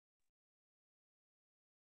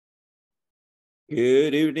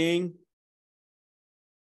Good evening.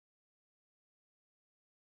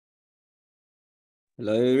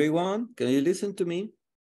 Hello, everyone. Can you listen to me?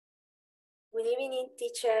 Good evening,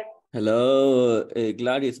 teacher. Hello,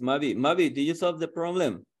 Gladys, Mavi. Mavi, did you solve the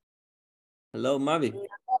problem? Hello, Mavi.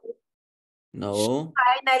 No.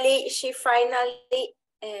 She finally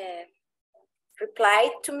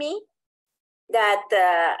replied to me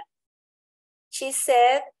that she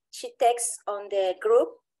said, she texts on the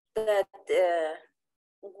group that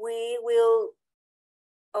we will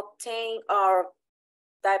obtain our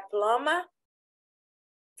diploma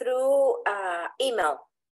through email.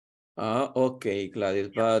 Okay, Gladys,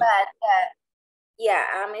 but yeah,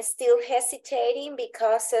 I'm still hesitating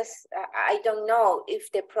because I don't know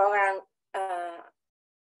if the program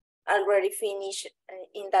already finished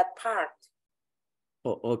in that part.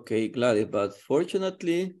 okay, Gladys, but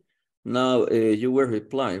fortunately, now you were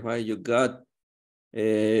replying, right? You got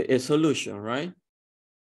a solution, right?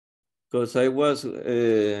 Because I was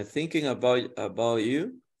thinking about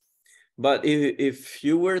you. But if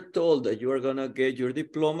you were told that you are gonna get your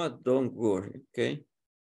diploma, don't worry, okay?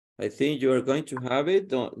 I think you are going to have it.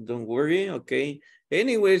 Don't worry, okay?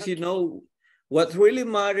 Anyways, okay. You know, what really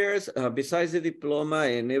matters besides the diploma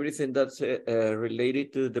and everything that's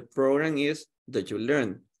related to the program is that you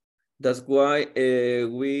learn. That's why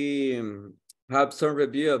we have some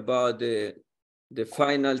review about the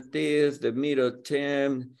final test, the middle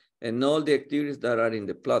term, and all the activities that are in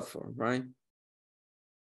the platform, right?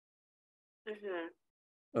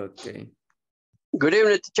 Okay. Good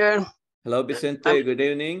evening, teacher. Hello, Vicente. Good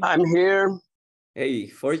evening. I'm here. Hey,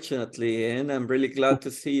 fortunately, and I'm really glad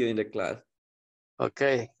to see you in the class.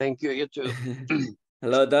 Okay, thank you. You too.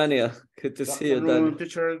 Hello, Daniel. Good to see you, Daniel.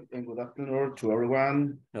 Teacher, and good afternoon to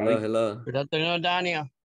everyone. Hello, hello. Good afternoon, Daniel.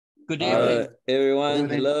 Good evening. Everyone. Good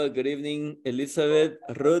evening. Hello, good evening, Elizabeth,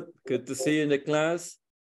 Ruth. Good to see you in the class.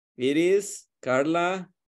 Iris, Carla.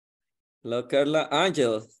 Hello, Carla.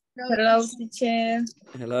 Angel. Hello, teacher.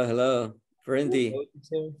 Hello, hello. Brandy.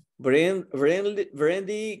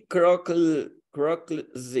 Brandy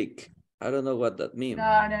Kroklzik. I don't know what that means.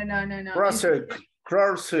 No.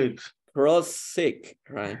 Cross-sick,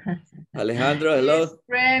 right? Alejandro, hello.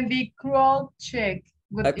 Brandy Kroklzik.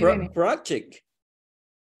 Good evening. Kroklzik.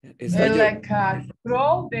 Is that like a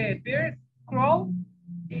scroll, the bird scroll,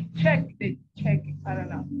 check, I don't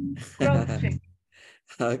know. Kroklzik.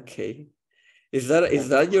 Okay. Is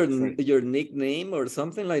that your nickname or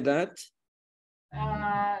something like that?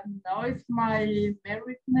 No, it's my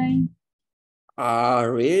married name. Ah,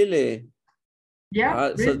 really? Yeah.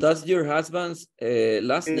 Really? So that's your husband's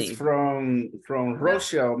last name. It's from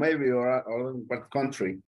Russia, maybe, or what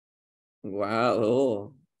country? Wow,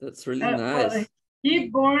 oh, that's really nice. Well, he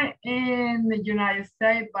born in the United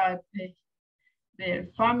States, but their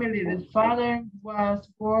family, the father was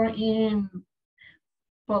born in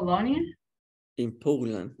Polonia. In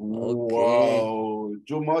Poland. Okay. Wow,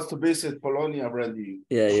 you must visit Polonia, Brandy.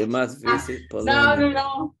 Yeah, you must visit Polonia.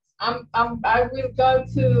 No. I will go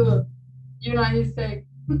to United States.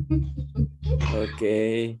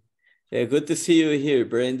 Okay. Good to see you here,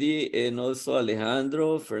 Brandy, and also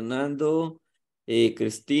Alejandro, Fernando,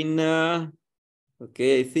 Cristina.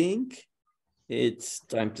 Okay, I think it's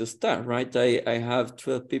time to start, right? I have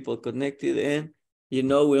 12 people connected, and you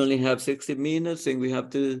know we only have 60 minutes, and we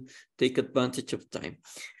have to take advantage of time.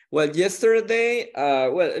 Well, yesterday,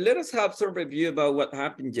 well, let us have some review about what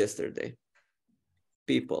happened yesterday.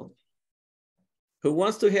 People. Who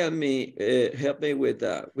wants to help me with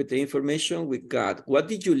the information we got? What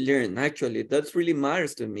did you learn? Actually, that really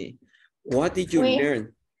matters to me. What did you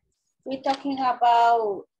learn? We're talking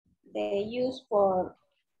about the use for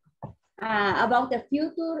about the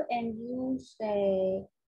future and use the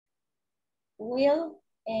will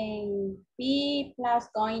and be plus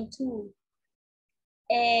going to.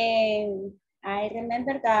 And I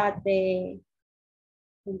remember that in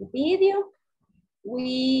the video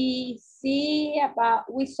we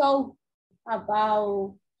saw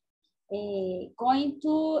about going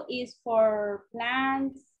to is for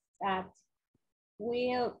plans that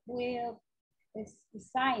will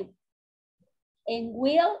decide, and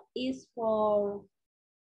will is for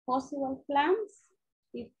possible plans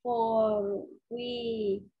before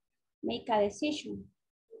we make a decision.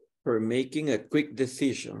 For making a quick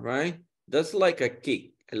decision, right? That's like a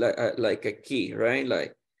key, like a key, right?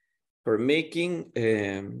 Like for making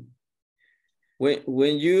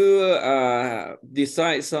when you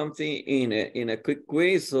decide something in a quick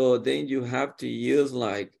way, so then you have to use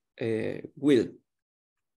like will.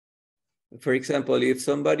 For example, if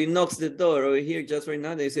somebody knocks the door over here just right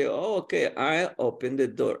now, they say, oh, okay, I open the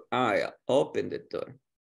door. I open the door.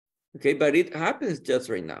 Okay, but it happens just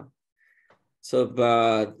right now. So,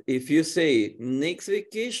 but if you say next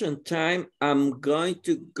vacation time, I'm going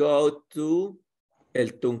to go to El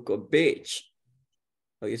Tunco Beach.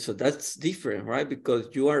 Okay, so that's different, right? Because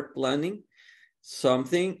you are planning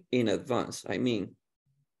something in advance. I mean,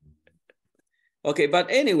 okay,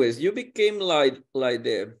 but anyways, you became like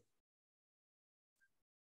the,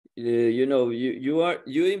 you know,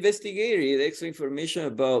 you investigated extra information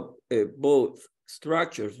about both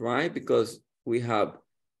structures, right? Because we have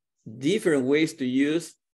different ways to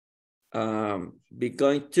use be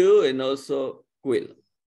going to and also will.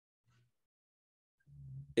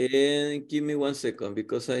 And give me 1 second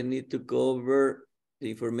because I need to go over the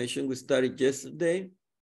information we started yesterday.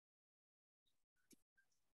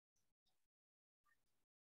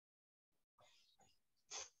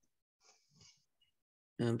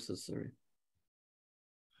 I'm so sorry.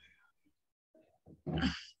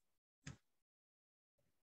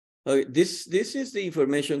 Okay, this is the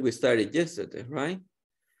information we started yesterday, right?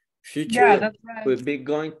 Future, Yeah, that's right. will be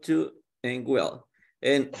going to and will.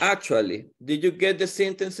 And actually, did you get the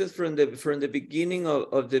sentences from the beginning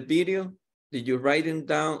of the video? Did you write them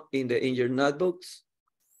down in your notebooks?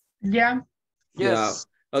 Yeah. Yes.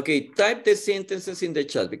 Yeah. Okay, type the sentences in the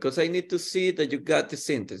chat because I need to see that you got the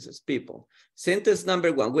sentences, people. Sentence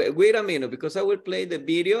number 1. Wait a minute because I will play the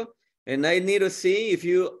video and I need to see if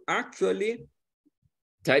you actually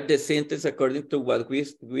type the sentence according to what we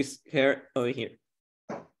heard over here.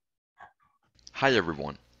 Hi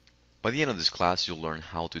everyone. By the end of this class, you'll learn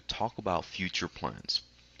how to talk about future plans.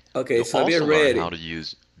 Okay, You'll so also be learn ready. how to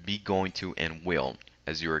use be going to and will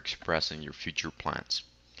as you're expressing your future plans.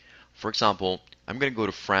 For example, I'm going to go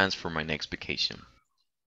to France for my next vacation.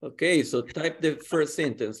 Okay, so type the first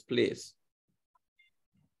sentence, please.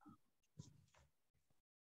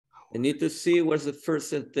 I need to see what's the first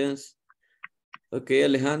sentence. Okay,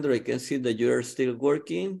 Alejandro, I can see that you are still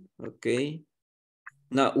working. Okay.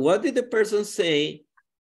 Now, what did the person say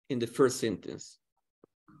in the first sentence?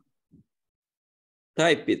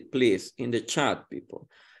 Type it, please, in the chat, people.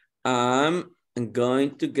 I'm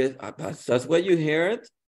going to get, that's what you heard?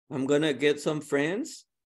 I'm going to get some friends.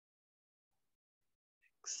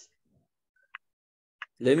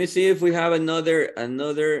 Let me see if we have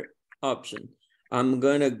another option. I'm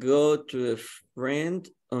going to go to a friend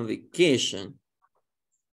on vacation.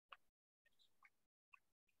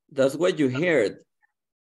 That's what you heard.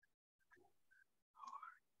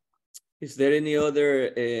 Is there any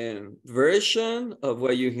other version of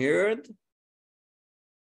what you heard?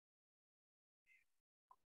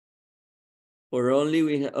 Or only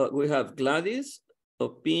we have Gladys'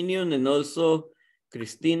 opinion and also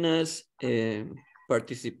Christina's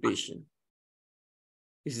participation.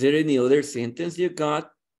 Is there any other sentence you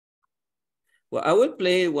got? Well, I will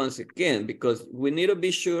play it once again because we need to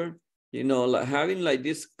be sure, you know, like having like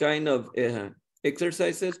this kind of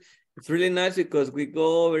exercises. It's really nice because we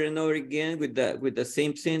go over and over again with the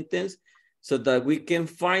same sentence so that we can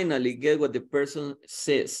finally get what the person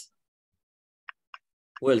says.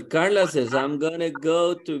 Well, Carla says, I'm gonna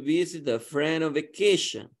go to visit a friend on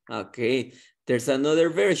vacation. Okay, there's another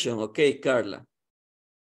version. Okay, Carla.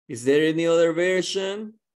 Is there any other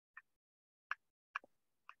version?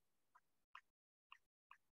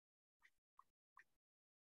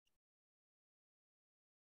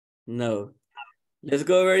 No. Let's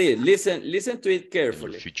go over it. Listen to it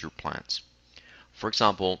carefully. Your future plans. For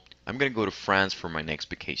example, I'm going to go to France for my next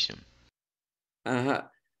vacation.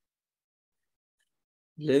 Let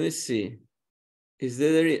me see. Is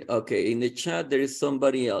there, okay, in the chat, there is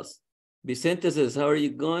somebody else. Vicente says, how are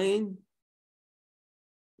you going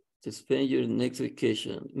to spend your next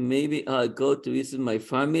vacation? Maybe I'll go to visit my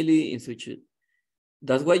family in such.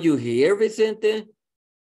 That's what you hear, Vicente?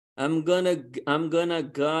 I'm gonna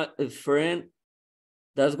got a friend.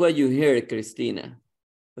 That's what you hear, Christina.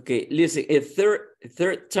 Okay, listen, a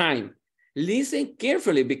third time. Listen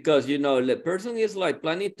carefully because, you know, the person is like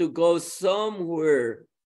planning to go somewhere.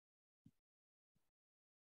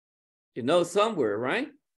 You know, somewhere, right?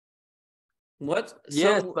 What?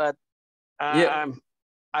 Yes, but yeah.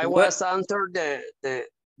 I was answered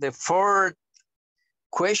the fourth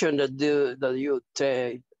question that you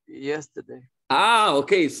said yesterday.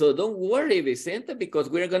 Okay, so don't worry, Vicente, because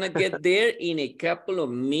we're gonna get there in a couple of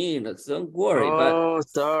minutes. Don't worry. Oh,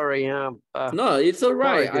 sorry. No, it's all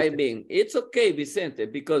right. Sorry, I mean, it's okay, Vicente,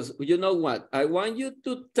 because you know what? I want you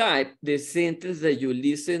to type the sentence that you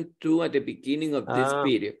listened to at the beginning of this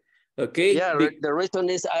video. Okay? Yeah, the reason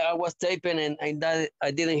is I was typing and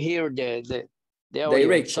I didn't hear the audio.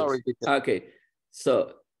 Directions. Sorry. Okay,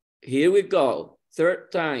 so here we go. Third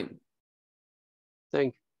time.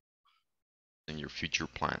 Thank you. in your future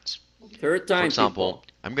plans. Third time, For example, people.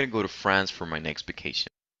 I'm going to go to France for my next vacation.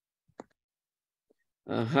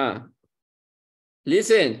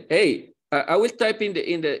 Listen, hey, I will type in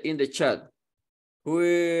the chat.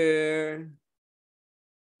 Where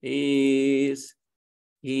is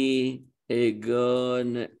he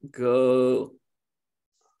gonna go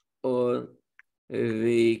on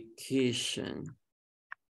vacation?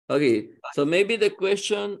 Okay, so maybe the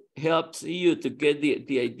question helps you to get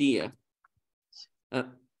the idea.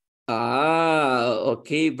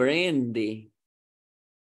 Okay, Brandy.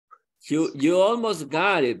 You almost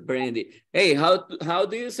got it, Brandy. Hey, how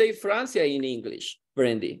do you say Francia in English,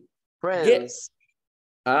 Brandy? Friends.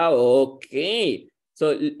 Okay.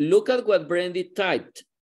 So look at what Brandy typed.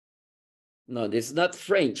 No, this is not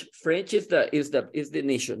French. French is the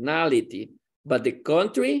nationality, but the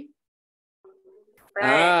country.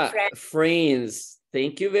 France.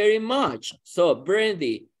 Thank you very much. So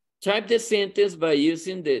Brandy, type the sentence by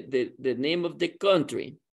using the name of the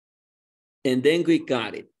country, and then we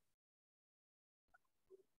got it.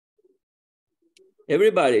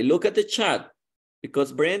 Everybody, look at the chat,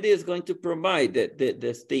 because Brandy is going to provide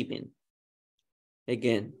the statement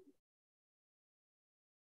again.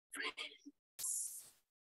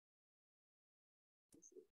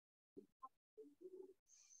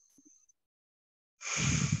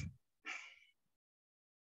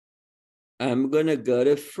 I'm gonna go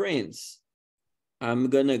to France. I'm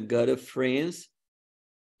gonna go to France.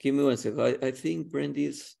 Give me one second. I think Brandy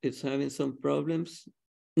is having some problems.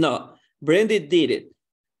 No, Brandy did it.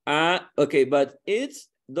 Okay, but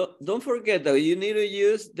don't forget that you need to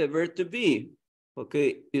use the verb to be.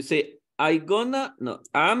 Okay, you say I'm gonna.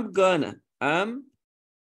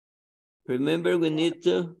 Remember, we need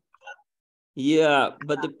to. Yeah,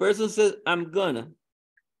 but the person says I'm gonna.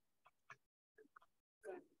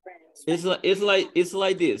 It's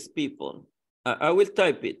like this, people. I will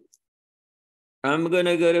type it. I'm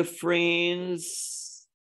gonna go to France.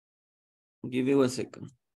 Give me one second.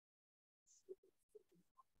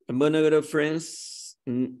 I'm gonna go to France.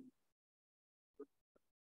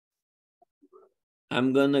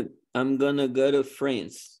 I'm gonna go to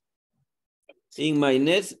France. In my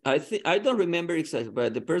next, I don't remember exactly,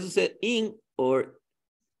 but the person said in or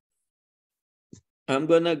I'm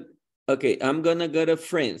gonna go to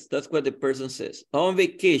France. That's what the person says. On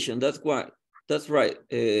vacation, that's why. That's right,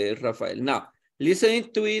 Rafael. Now,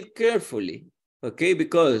 listen to it carefully, okay?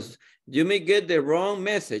 Because you may get the wrong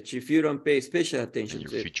message if you don't pay special attention to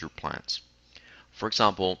to your future plans. For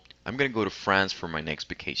example, I'm going to go to France for my next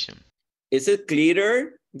vacation. ¿Es it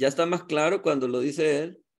clearer? Ya está más claro cuando lo dice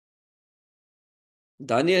él.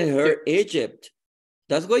 Daniel heard Egypt.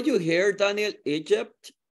 That's what you heard, Daniel,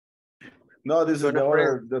 Egypt? No, this is the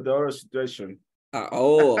other situation.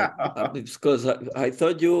 Because I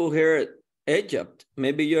thought you heard Egypt.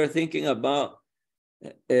 Maybe you're thinking about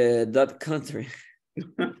that country.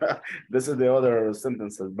 This is the other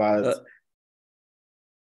sentences, but...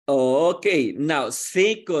 Okay, now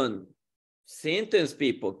second sentence,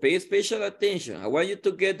 people, pay special attention. I want you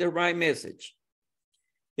to get the right message.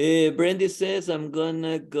 Brandy says, I'm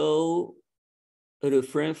gonna go to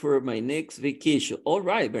France for my next vacation. All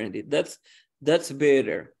right, Brandy, that's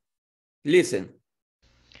better. Listen.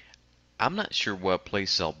 I'm not sure what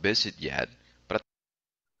place I'll visit yet, but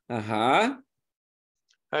I'm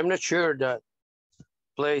not sure that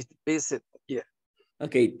place visit yet.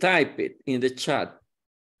 Okay, type it in the chat.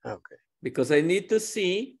 Okay. Because I need to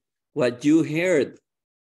see what you heard.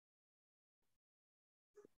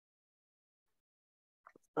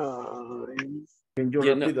 Can you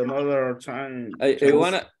repeat another time? You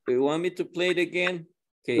want me to play it again?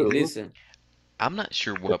 Okay, listen. I'm not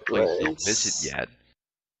sure what place I'll visit yet.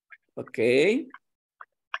 Okay.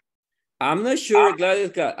 I'm not sure,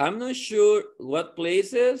 Gladys. I'm not sure what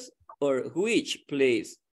places or which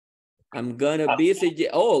place I'm gonna visit.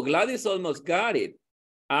 Oh, Gladys almost got it.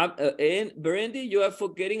 And Brandy, you are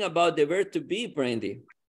forgetting about the verb to be, Brandy.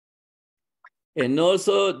 And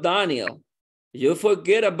also Daniel, you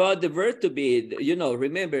forget about the verb to be. You know,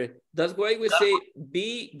 remember, that's why we say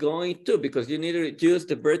be going to, because you need to use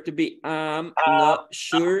the verb to be. I'm not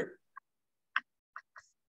sure.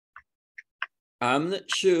 I'm not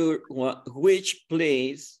sure which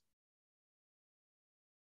place.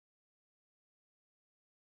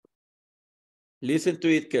 Listen to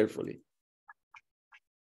it carefully.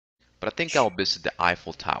 But I think I'll visit the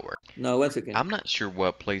Eiffel Tower. No, once again. I'm not sure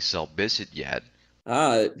what place I'll visit yet.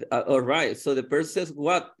 All right. So the person says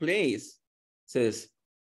what place? Says,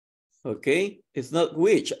 okay, it's not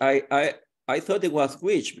which. I thought it was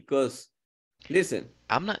which because, listen.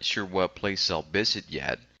 I'm not sure what place I'll visit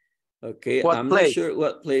yet. Okay, I'm not sure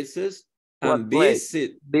what places. and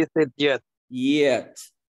visit yet.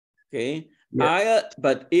 Okay. Yeah.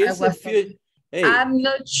 But it's a few. Hey, I'm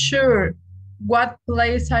not sure what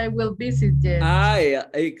place I will visit yet.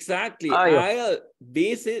 Exactly. I I'll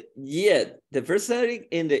visit yet. The first setting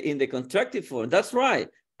in the contractive form. That's right.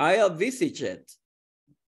 I'll visit yet.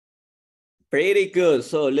 Pretty good.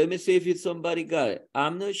 So let me see if somebody got it.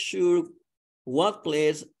 I'm not sure what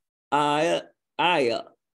place I'll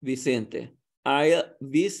Vicente. I'll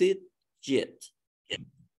visit yet.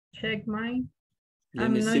 Check mine.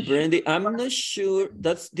 Let me see, Brandy. I'm not sure.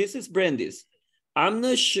 This is Brandy's. I'm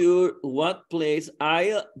not sure what place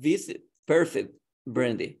I'll visit. Perfect,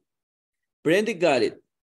 Brandy. Brandy got it.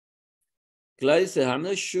 Gladys said, I'm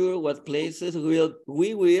not sure what places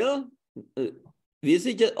we will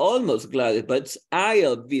visit yet. Almost, Gladys, but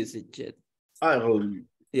I'll visit yet.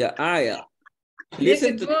 Yeah, I'll.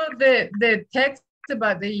 Listen to the text,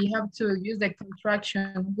 but you have to use the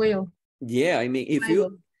contraction will. Yeah, I mean, if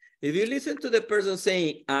you listen to the person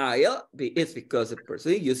saying I'll, it's because the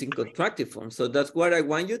person is using contractive form. So that's what I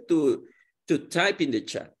want you to type in the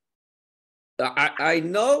chat. I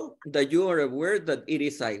know that you are aware that it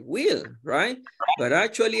is I will, right? But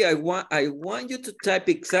actually, I want you to type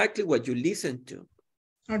exactly what you listen to.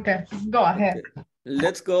 Okay, go ahead. Okay.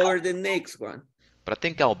 Let's go over the next one. But I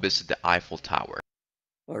think I'll visit the Eiffel Tower.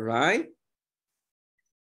 All right.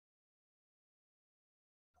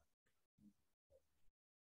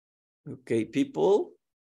 Okay, people.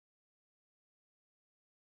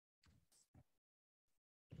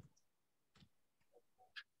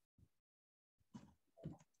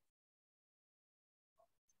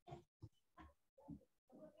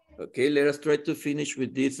 Okay, let us try to finish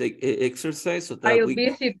with this exercise so that I'll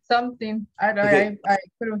visit something. I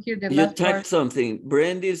couldn't hear the last part. You typed something.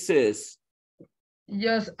 Brandy says.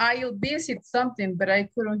 Yes, I'll visit something, but I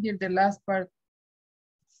couldn't hear the last part.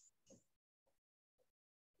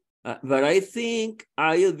 But I think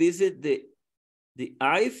I'll visit the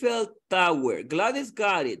Eiffel Tower. Gladys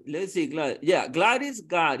got it. Let's see, Gladys. Yeah, Gladys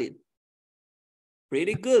got it.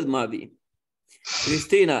 Pretty good, Mavi.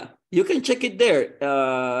 Christina, you can check it there,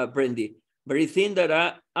 Brandy. But I think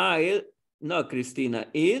that no, Christina,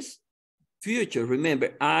 is future.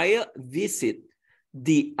 Remember, I'll visit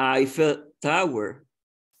the Eiffel Tower.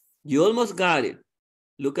 You almost got it.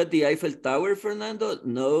 Look at the Eiffel Tower, Fernando.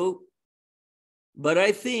 No. But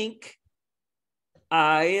I think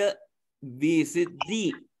I visit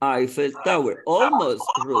the Eiffel Tower. Almost,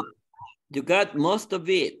 Ruth. You got most of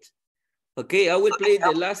it. Okay, I will play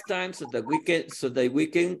the last time so that we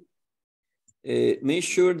can make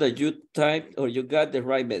sure that you typed or you got the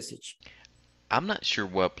right message. I'm not sure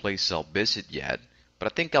what place I'll visit yet,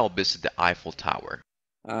 but I think I'll visit the Eiffel Tower.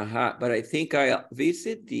 But I think I'll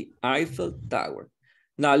visit the Eiffel Tower.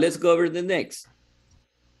 Now let's go over the next.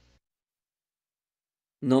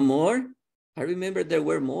 No more? I remember there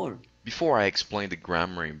were more. Before I explain the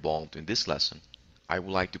grammar involved in this lesson, I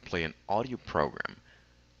would like to play an audio program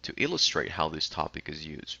to illustrate how this topic is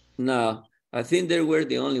used. No, I think they were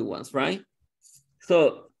the only ones, right?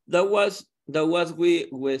 So that was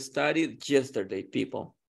we studied yesterday,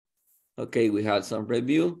 people. Okay, we had some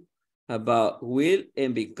review about will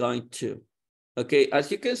and be going to. Okay,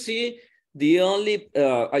 as you can see, the only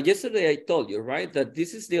yesterday I told you, right, that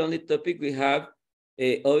this is the only topic we have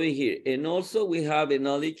over here, and also we have a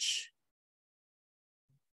knowledge.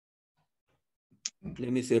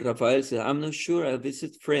 Let me see, Rafael says, I'm not sure I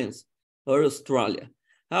visit France or Australia.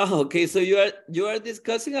 Oh, okay, so you are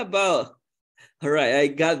discussing about, all right, I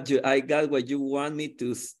got you. I got what you want me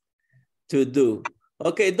to do.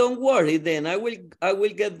 Okay, don't worry then. I will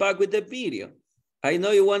get back with the video. I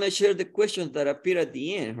know you want to share the questions that appear at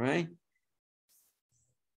the end, right?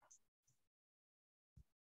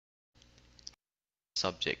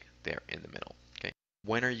 Subject there in the middle, okay?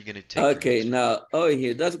 When are you going to take Okay, now,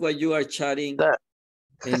 here, that's what you are chatting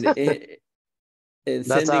and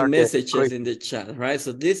sending messages in the chat, right?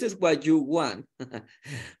 So this is what you want.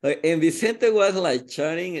 And Vicente was like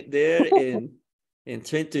chatting there and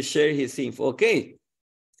trying to share his info. Okay,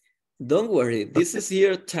 don't worry, this is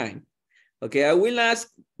your time. Okay, I will ask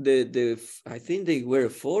I think they were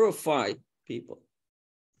 4 or 5 people.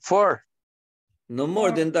 4. No more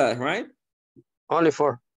than that, right? Only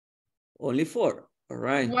 4. Only 4, all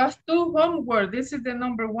right. Was 2 homework, this is the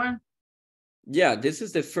number 1. Yeah, this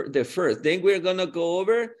is the first. Then we're gonna go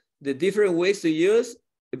over the different ways to use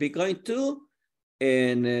becoming to,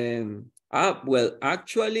 and well,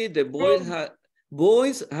 actually, the boys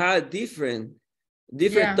had different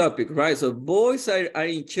topic, right? So boys are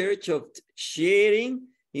in charge of sharing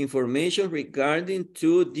information regarding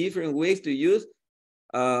 2 different ways to use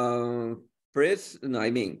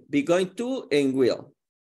be going to and will.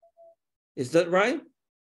 Is that right?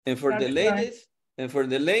 And for the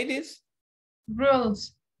ladies,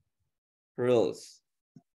 Rules. rules.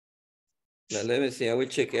 Now, let me see, I will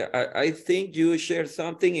check it. I think you shared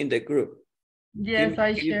something in the group. Yes,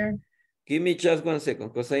 I share. Give me just 1 second,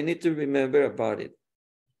 because I need to remember about it.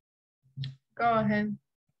 Go ahead.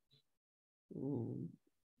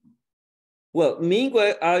 Well,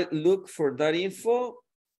 meanwhile, I look for that info.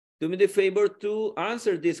 Do me the favor to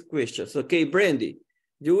answer these questions. Okay, Brandy,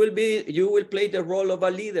 you will play the role of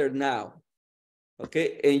a leader now.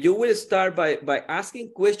 Okay, and you will start by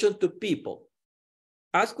asking questions to people.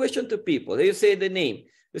 Ask questions to people. They say the name.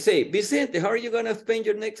 You say, Vicente, how are you going to spend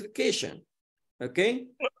your next vacation? Okay.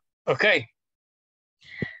 Okay.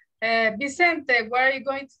 Vicente, what are you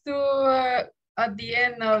going to do at the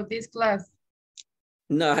end of this class?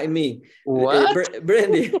 No, I mean, What?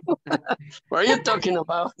 Brandy. What are you talking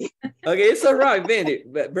about? Okay, it's all right, Brandy.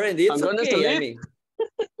 Brandy, it's okay. I mean,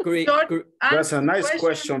 that's a nice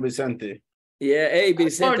question, Vicente. Yeah, hey,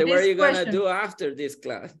 Vicente, what are you going to do after this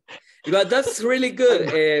class? But that's really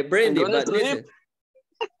good, Brandy. But listen,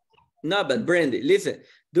 no, but Brandy, listen,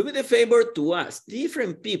 do me the favor to ask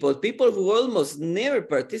different people who almost never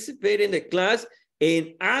participate in the class,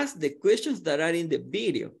 and ask the questions that are in the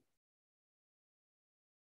video.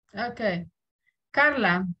 Okay.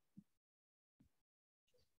 Carla.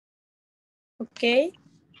 Okay.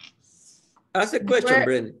 Ask a question,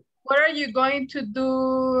 Brandy. What are you going to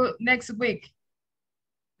do next week?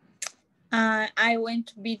 I am going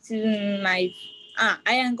to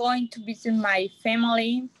visit my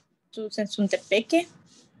family to Sensuntepeque,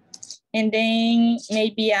 and then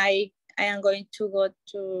maybe I am going to go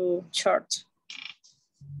to church.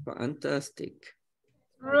 Fantastic.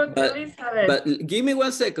 Elizabeth. But give me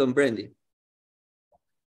 1 second, Brandy.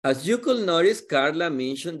 As you could notice, Carla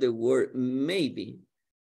mentioned the word maybe.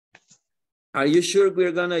 Are you sure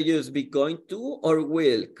we're going to use be going to or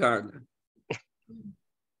will, Carla?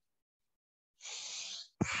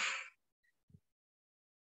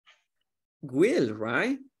 Will,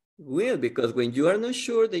 right? Will, because when you are not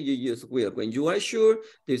sure, then you use will. When you are sure,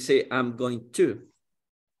 they say, I'm going to.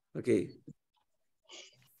 Okay.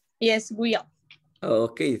 Yes, will.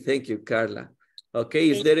 Okay, thank you, Carla. Okay,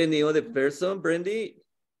 is there any other person, Brandy?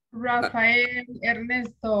 Rafael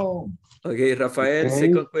Ernesto. Okay, Rafael, Okay.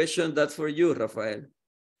 second question, that's for you, Rafael.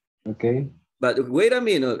 Okay. But wait a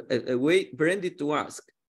minute, wait, Brandy to ask.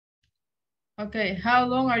 Okay, how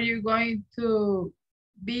long are you going to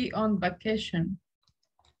be on vacation?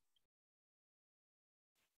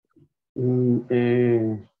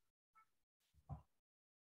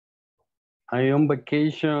 I on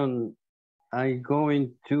vacation. I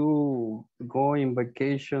going to go in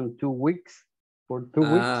vacation 2 weeks for 2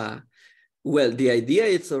 weeks. Well, the idea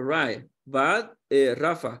is all right, but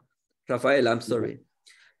Rafael, I'm sorry.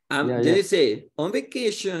 They say on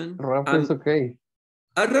vacation. Rafa is okay.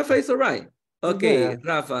 Rafa is all right. Okay, Yeah.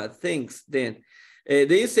 Rafa, thanks then.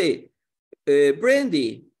 They say,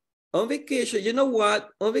 Brandy, on vacation, you know what?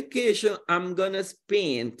 On vacation, I'm gonna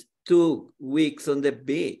spend 2 weeks on the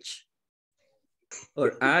beach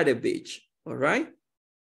or at the beach, all right?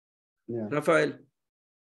 Yeah. Rafael.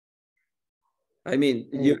 I mean,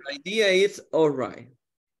 your idea is all right.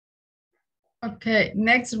 Okay,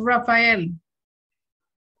 next, Rafael.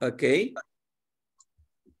 Okay.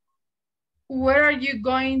 Where are you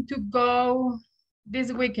going to go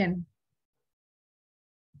this weekend?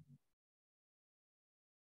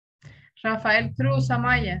 Rafael Cruz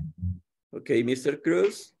Amaya. Okay, Mr.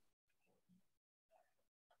 Cruz.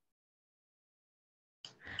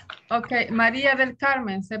 Okay, María del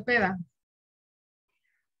Carmen Cepeda.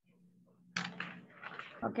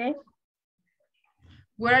 Okay.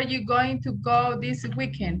 Where are you going to go this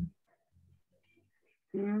weekend?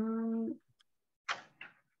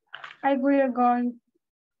 I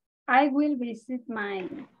will visit my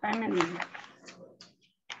family.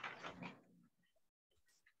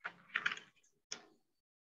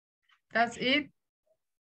 That's it?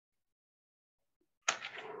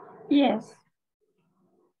 Yes.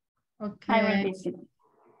 Okay. I will visit.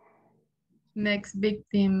 Next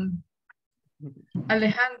victim.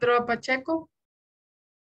 Alejandro Pacheco.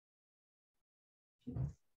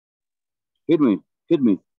 Hit me.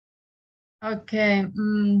 Okay.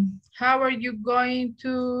 How are you going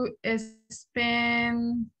to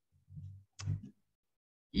spend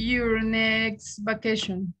your next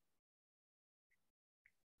vacation?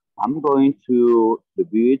 I'm going to the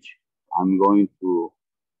beach. I'm going to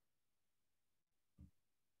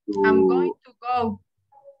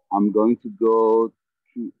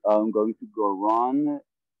go run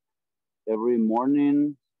every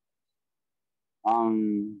morning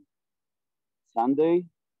on Sunday,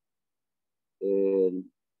 and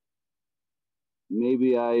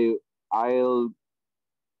maybe I'll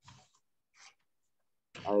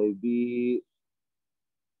be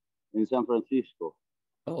in San Francisco.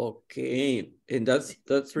 Okay, and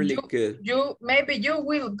that's really good. Maybe you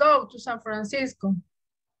will go to San Francisco.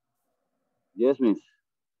 Yes, miss.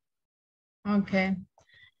 Okay.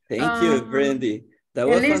 Thank you, Brandy. That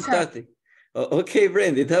was Elisa. fantastic. Okay,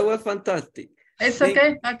 Brandy, that was fantastic. It's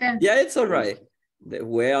okay. Okay. Yeah, it's all right.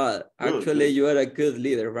 Well, actually, you are a good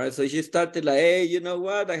leader, right? So she started like, hey, you know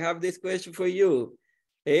what? I have this question for you.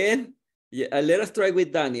 And yeah, let us try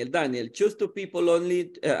with Daniel. Daniel, choose two people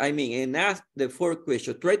only, and ask the 4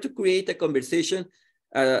 questions. Try to create a conversation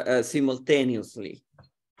simultaneously.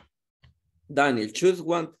 Daniel, choose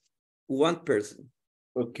one person.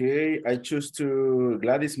 Okay, I choose to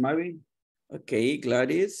Gladys, maybe. Okay,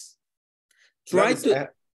 Gladys. Gladys,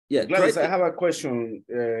 Gladys, I have a question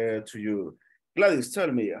to you. Gladys,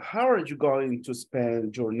 tell me, how are you going to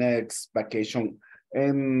spend your next vacation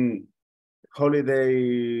and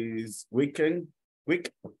holidays week?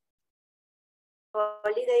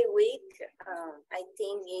 Holiday week, I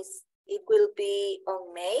think it will be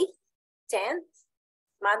on May 10th,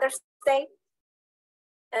 Mother's Day.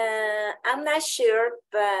 I'm not sure,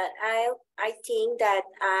 but I think that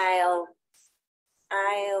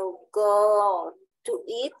I'll go to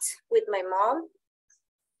eat with my mom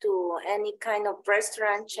to any kind of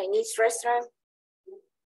restaurant, Chinese restaurant.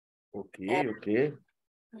 Okay, okay.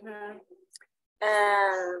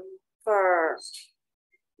 For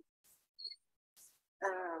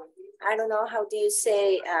I don't know, how do you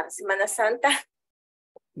say Semana Santa?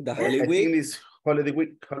 The Holy I Week? think it's Holy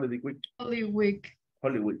Week. Holy Week.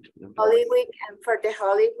 Holy Week, and for the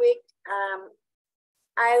Holy Week,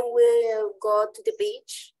 I will go to the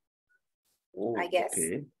beach. Oh, I guess.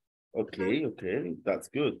 Okay, that's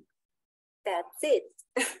good. That's it.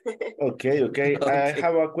 Okay. I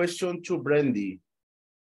have a question to Brandy.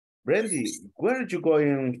 Brandy, where are you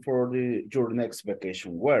going for your next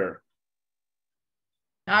vacation? Where?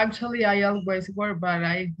 Actually, I always work, but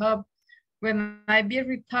I hope when I be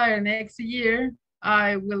retired next year,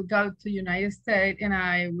 I will go to United States and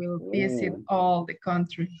I will visit all the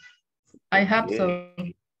country. I hope so.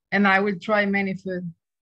 And I will try many food.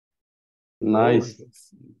 Nice.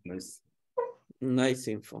 Nice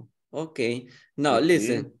info. Okay. Now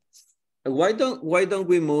listen. Why don't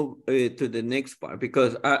we move to the next part?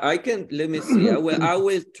 Because I can, let me see. I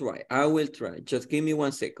will try. Just give me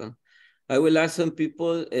 1 second. I will ask some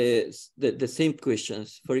people the same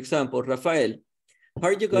questions. For example, Rafael, how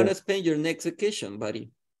are you gonna spend your next vacation,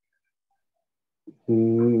 buddy?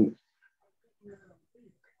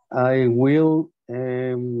 I will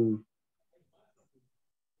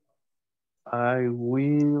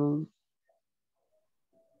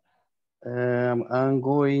I'm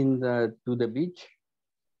going to the beach.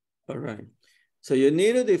 All right. So you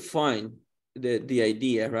need to define the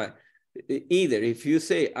idea, right? Either if you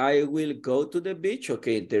say, I will go to the beach,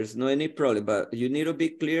 okay, there's no any problem, but you need to be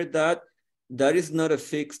clear that that is not a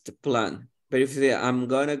fixed plan. But if you say, I'm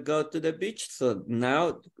gonna go to the beach, so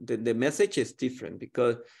now the message is different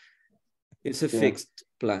because it's a fixed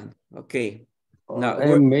plan, okay? Now,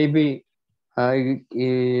 and maybe I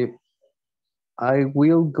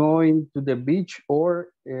will going to the beach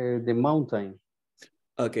or the mountain.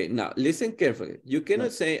 Okay, now listen carefully. You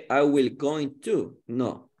cannot say, I will going to,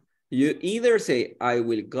 no. You either say, I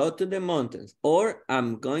will go to the mountains or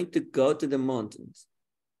I'm going to go to the mountains.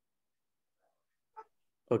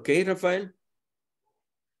 Okay, Rafael?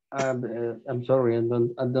 I'm sorry, I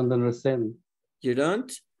don't understand. You don't?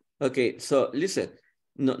 Okay, so listen.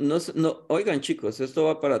 No, oigan chicos, esto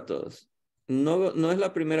va para todos. No es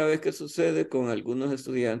la primera vez que sucede con algunos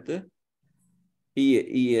estudiantes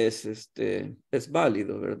y es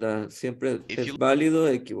válido, ¿verdad? Siempre es válido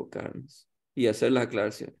equivocarnos y hacer la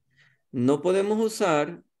aclaración. No podemos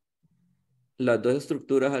usar las dos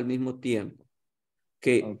estructuras al mismo tiempo.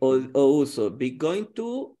 Que o uso be going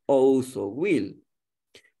to o uso will.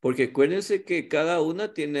 Porque acuérdense que cada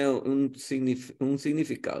una tiene un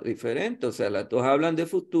significado diferente. O sea, las dos hablan de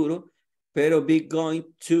futuro, pero be going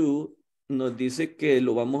to nos dice que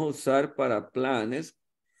lo vamos a usar para planes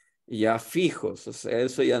ya fijos. O sea,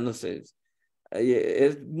 eso ya no sé.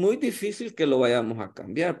 Es muy difícil que lo vayamos a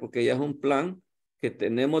cambiar porque ya es un plan que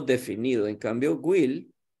tenemos definido. En cambio,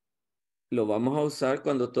 will lo vamos a usar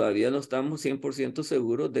cuando todavía no estamos 100%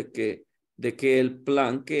 seguros de que el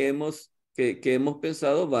plan que hemos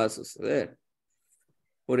pensado va a suceder.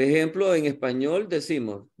 Por ejemplo, en español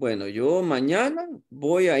decimos, bueno, yo mañana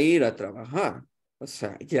voy a ir a trabajar. O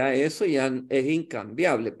sea, ya eso ya es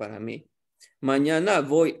incambiable para mí. Mañana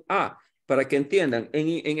voy a, para que entiendan,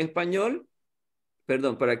 en español,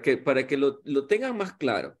 perdón, para que lo tengan más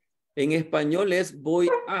claro. En español es voy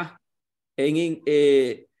a.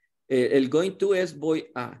 El going to es voy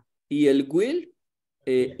a. Y el will,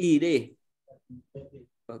 iré.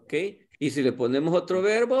 ¿Ok? Y si le ponemos otro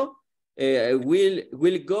verbo,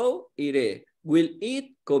 will go, iré. Will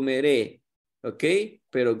eat, comeré. ¿Ok?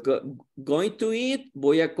 Pero going to eat,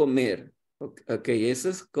 voy a comer. Ok, esa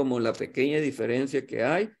es como la pequeña diferencia que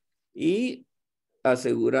hay. Y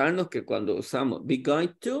asegurarnos que cuando usamos be going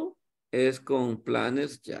to, es con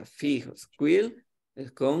planes ya fijos. Will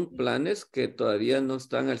es con planes que todavía no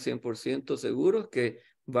están al 100% seguros que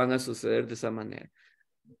van a suceder de esa manera.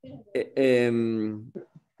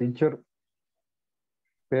 Teacher,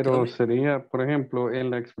 pero sería, por ejemplo, en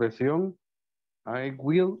la expresión I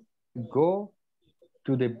will go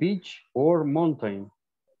to the beach or mountain.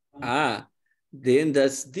 Then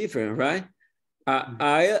that's different, right?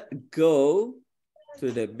 I go to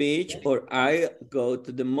the beach or I go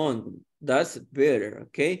to the mountain. That's better,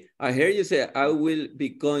 okay? I hear you say I will be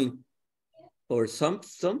going or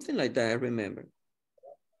something like that, I remember.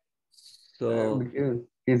 So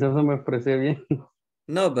quizás no me expresé bien.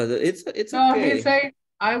 No, but it's No, okay. he said,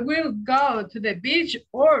 I will go to the beach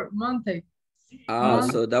or mountain.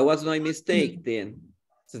 So that was my mistake then.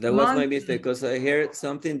 So that was my mistake because I heard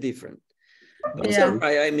something different. That's all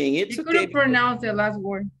right. I mean, it's you okay. couldn't pronounce the last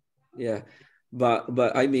word. Yeah, but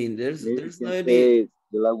I mean, there's no any. Say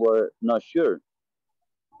the last word, not sure.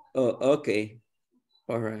 Oh, okay.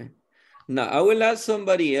 All right. Now I will ask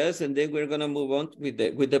somebody else, and then we're gonna move on with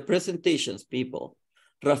the presentations, people.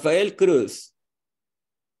 Rafael Cruz.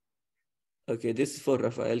 Okay, this is for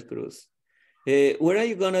Rafael Cruz. Where are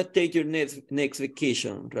you gonna take your next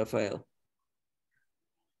vacation, Rafael?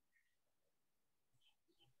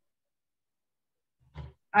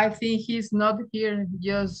 I think he's not here.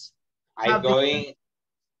 Just I going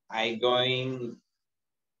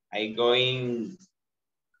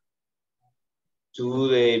to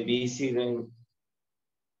the visit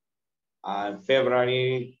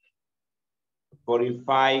February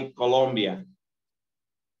 45, Colombia.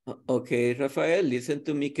 Okay, Rafael, listen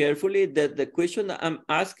to me carefully. That the question I'm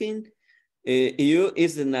asking you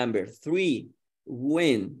is the number 3.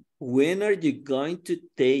 When? When are you going to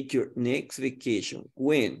take your next vacation?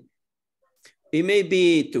 When? It may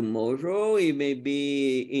be tomorrow, it may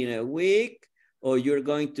be in a week, or you're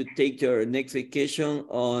going to take your next vacation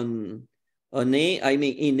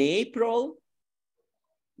in April,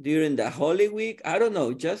 during the Holy Week. I don't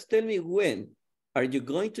know. Just tell me when are you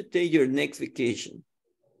going to take your next vacation?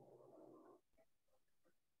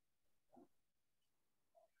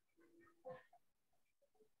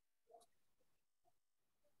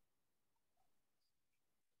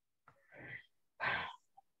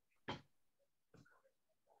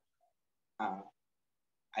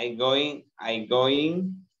 I going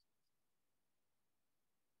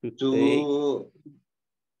to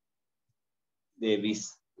the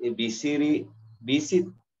visit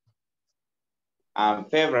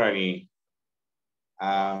February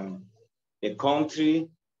the country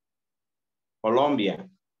Colombia.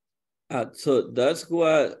 So that's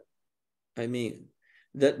what I mean.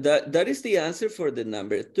 That is the answer for the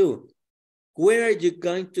number 2. Where are you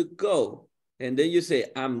going to go? And then you say,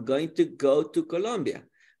 I'm going to go to Colombia.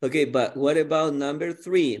 Okay, but what about number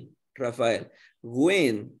 3, Rafael?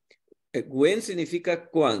 When? When significa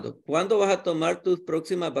cuándo. ¿Cuándo vas a tomar tus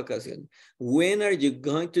próximas vacaciones? When are you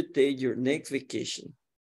going to take your next vacation?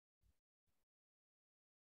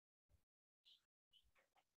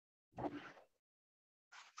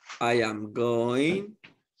 I am going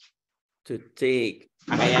to take.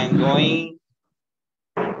 I am going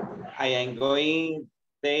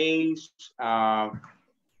days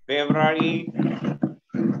February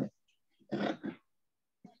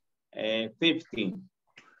 15.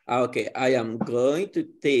 Okay, I am going to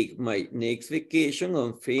take my next vacation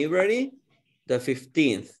on February the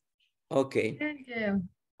 15th. Okay. Thank you.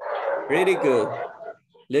 Pretty good.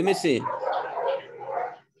 Let me see.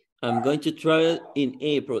 I'm going to travel in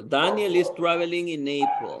April. Daniel is traveling in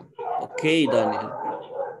April. Okay, Daniel.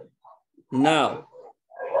 Now,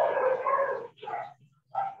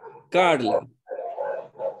 Carla.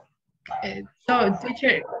 So,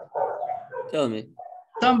 teacher. Tell me.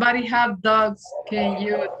 Somebody have dogs. Can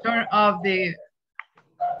you turn off the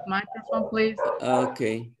microphone, please?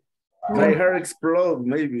 Okay. My hair explode,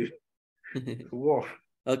 maybe. Whoa.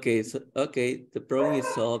 Okay, so the problem is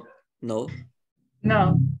solved. No.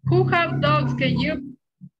 No. Who have dogs? Can you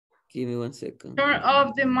Give me 1 second. turn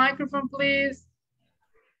off the microphone, please?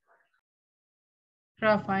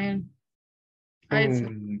 Rafael.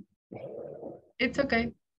 It's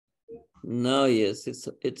okay. No, yes,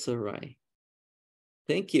 it's all right.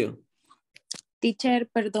 Thank you. Teacher,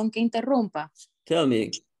 perdón que interrumpa. Tell me.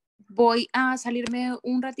 Voy a salirme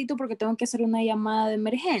un ratito porque tengo que hacer una llamada de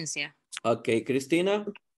emergencia. Okay, Cristina,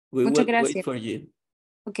 we Muchas will wait gracias. for you.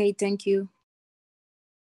 Okay, thank you.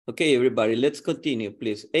 Okay, everybody, let's continue,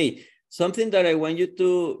 please. Hey, something that I want you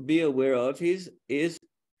to be aware of is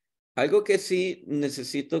algo que sí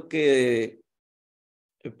necesito que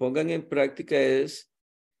pongan en práctica es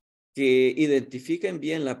que identifiquen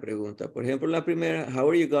bien la pregunta. Por ejemplo, la primera, how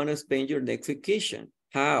are you going to spend your next vacation?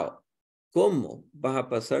 How? ¿Cómo vas a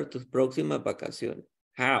pasar tus próximas vacaciones?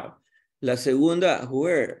 How? La segunda,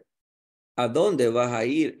 where? ¿A dónde vas a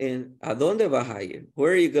ir? ¿A dónde vas a ir?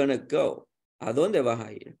 Where are you going to go? ¿A dónde vas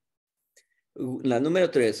a ir? La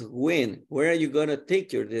número 3, when? Where are you going to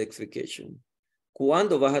take your next vacation?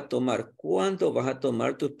 ¿Cuándo vas a tomar? ¿Cuándo vas a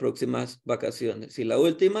tomar tus próximas vacaciones? Y la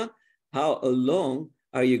última, how long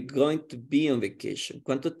are you going to be on vacation?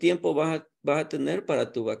 ¿Cuánto tiempo vas a tener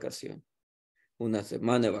para tu vacación? Una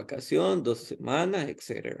semana de vacación, 2 semanas,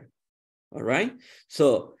 etc. All right?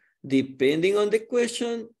 So, depending on the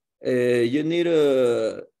question, you need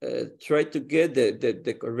to try to get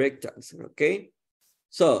the correct answer, okay?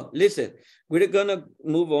 So, listen, we're gonna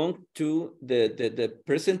move on to the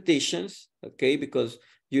presentations, okay? Because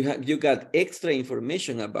you got extra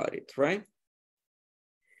information about it, right?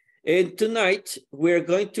 And tonight, we're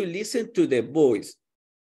going to listen to the voice.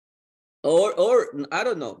 Or I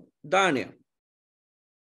don't know, Daniel.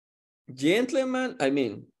 Gentlemen, I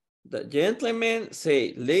mean, the gentlemen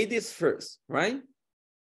say ladies first, right?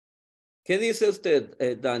 ¿Qué dice usted,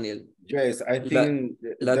 Daniel? Yes, I think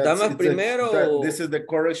las damas primero. This is the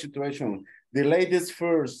correct situation. The ladies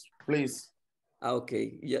first, please. Ah, ok.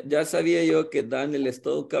 Ya sabía yo que Daniel es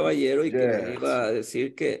todo caballero y que me iba a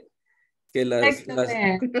decir que las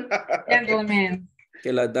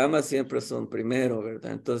damas siempre son primero,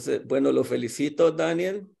 ¿verdad? Entonces, bueno, lo felicito,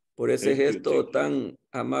 Daniel, por ese gesto tan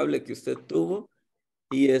amable que usted tuvo.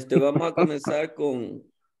 Y vamos a comenzar con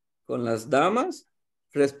las damas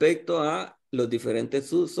respecto a los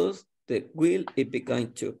diferentes usos de will y become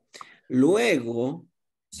to. Luego,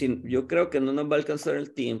 yo creo que no nos va a alcanzar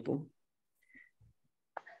el tiempo.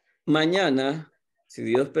 Mañana, si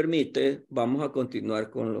Dios permite, vamos a continuar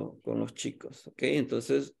con los chicos, ¿ok?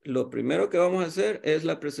 Entonces, lo primero que vamos a hacer es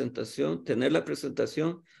la presentación, tener la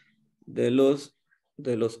presentación de los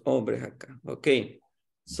hombres acá, ¿ok?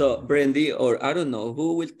 So, Brandy, or I don't know,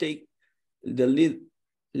 who will take the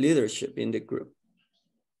leadership in the group?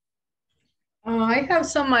 I have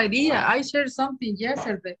some idea. I shared something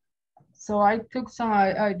yesterday. So I took some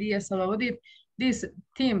ideas about this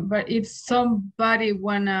team, but if somebody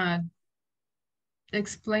wanna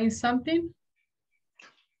explain something,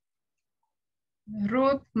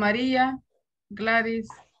 Ruth, Maria, Gladys,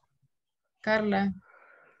 Carla,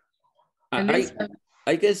 Elizabeth.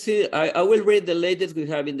 I can see, I will read the ladies we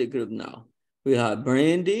have in the group now. We have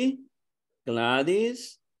Brandy,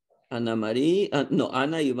 Gladys, Ana Marie, no,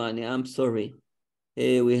 Ana Ivani, I'm sorry.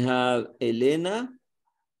 We have Elena,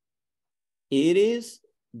 Iris,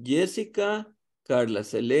 Jessica, Carla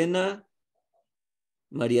Selena,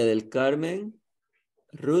 María del Carmen,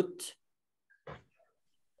 Ruth.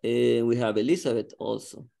 We have Elizabeth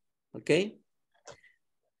also, okay?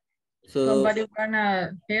 So, somebody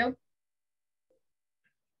wanna help?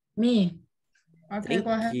 Me. Okay,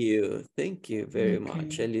 go ahead. Thank you very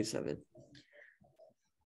much, Elizabeth.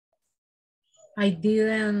 I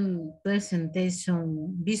didn't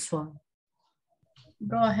presentation visual.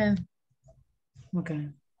 Go ahead. Okay.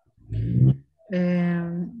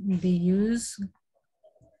 The use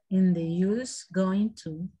going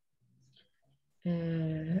to,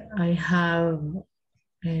 I have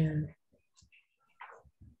a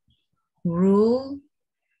rule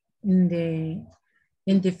in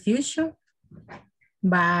the future,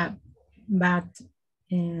 but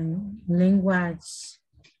language,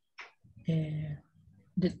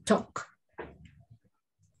 the talk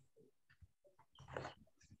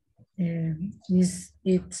is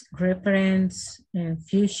it reference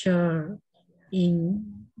future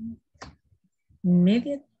in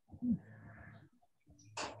immediate.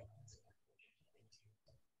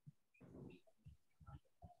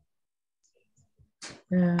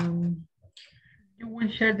 You will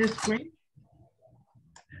share the screen?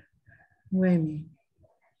 Wait a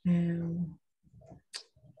minute.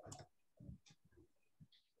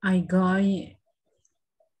 I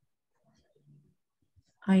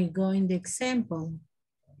go in the example.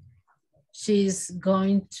 She's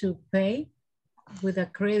going to pay with a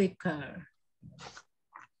credit card.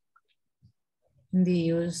 The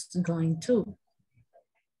use going to.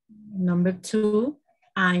 Number 2,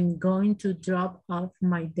 I'm going to drop off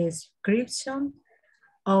my description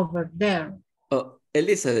over there. Oh,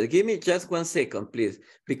 Elizabeth, give me just 1 second, please.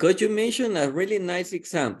 Because you mentioned a really nice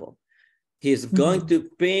example. He's going to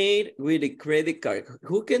pay with a credit card.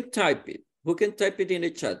 Who can type it? Who can type it in the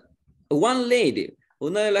chat? One lady,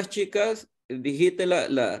 una de las chicas, dijiste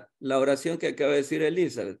la oración que acaba de decir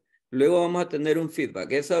Elizabeth. Luego vamos a tener un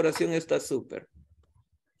feedback. Esa oración está súper.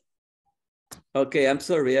 Okay, I'm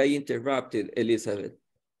sorry, I interrupted Elizabeth.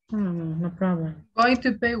 No problem. Going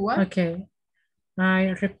to pay what? Okay,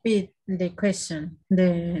 I repeat the question,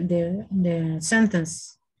 the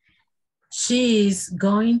sentence. She is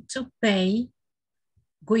going to pay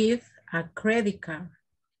with a credit card.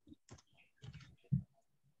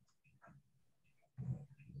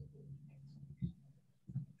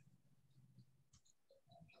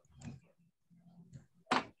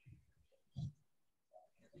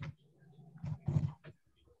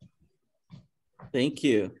 Thank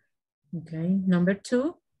you. Okay, number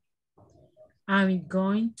 2, I'm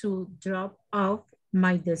going to drop off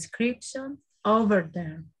my description over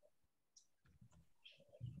there.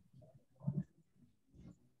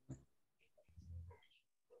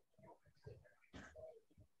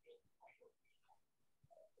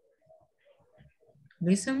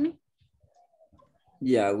 Listen me?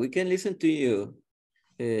 Yeah, we can listen to you,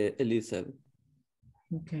 Elizabeth.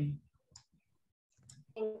 Okay.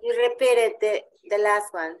 You repeated the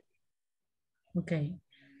last one. Okay.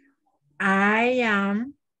 I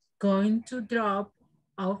am going to drop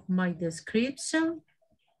off my description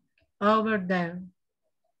over there.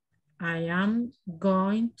 I am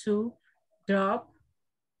going to drop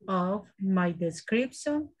off my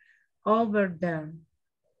description over there.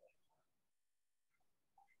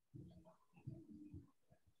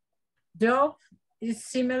 Drop is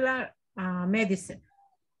similar medicine.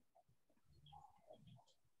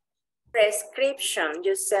 Prescription,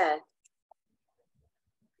 you said.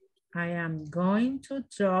 I am going to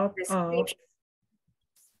drop off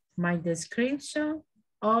my description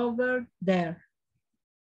over there.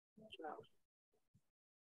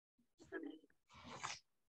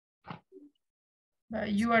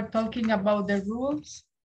 You are talking about the rules?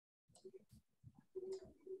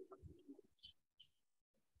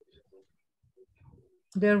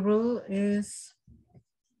 The rule is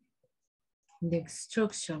the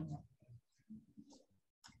instruction.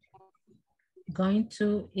 Going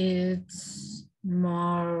to it's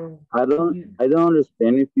more. I don't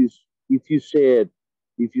understand if you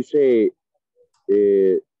say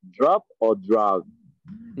drop or drag.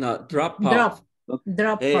 No, drop off.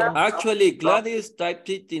 Drop off. Actually, Gladys typed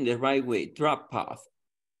it in the right way. Drop off.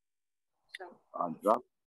 Drop.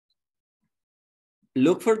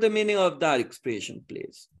 Look for the meaning of that expression,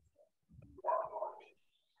 please.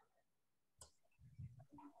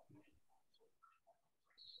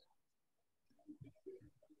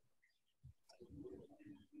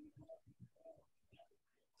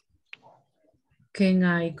 Can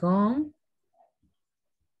I go?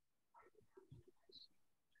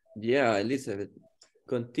 Yeah, Elizabeth,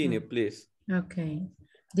 continue, please. Okay.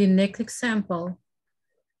 The next example,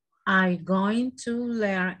 I'm going to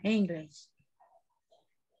learn English.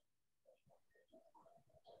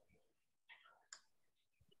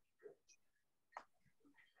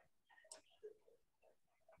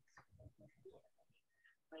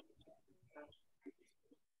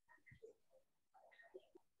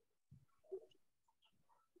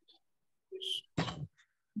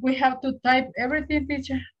 We have to type everything,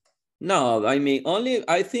 teacher. No, I mean,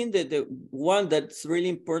 I think that the one that's really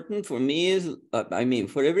important for me is,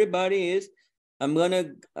 for everybody is, let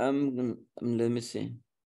me see,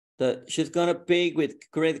 that she's gonna pay with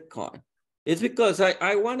credit card. It's because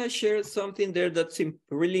I wanna share something there that's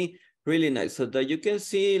really, really nice so that you can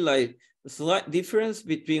see like a slight difference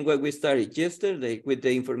between what we started yesterday with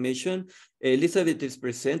the information Elizabeth is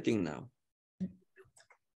presenting now.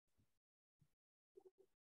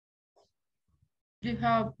 You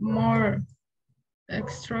have more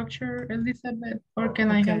structure, Elizabeth, or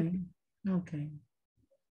can I help you? Okay.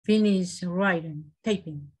 Finish writing,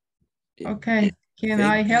 typing. Okay, can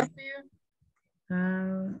I help you?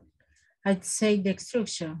 I'd say the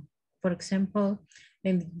structure. For example,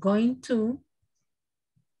 I'm going to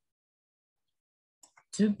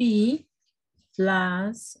be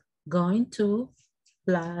plus going to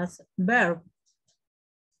plus verb.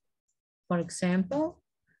 For example,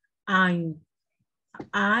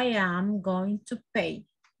 I am going to pay.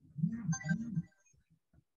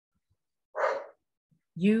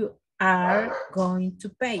 You are going to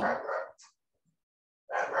pay.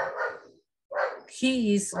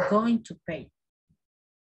 He is going to pay.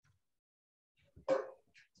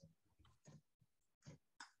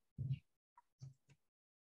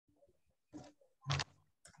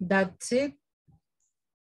 That's it.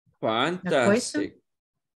 Fantastic.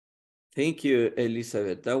 Thank you,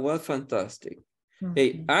 Elizabeth. That was fantastic.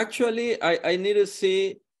 Hey, actually, I need to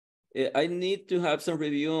see, I need to have some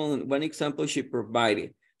review on one example she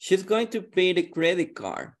provided. She's going to pay the credit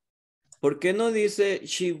card. ¿Por qué no dice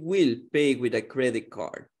she will pay with a credit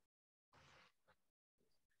card?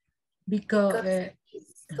 Because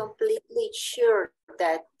it's completely sure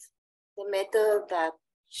that the method that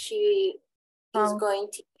she is going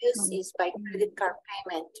to use is by credit card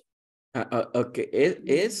payment. Ok,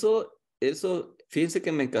 eso, fíjense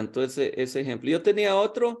que me encantó ese ejemplo. Yo tenía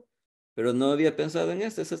otro, pero no había pensado en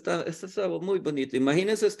este. Este está muy bonito.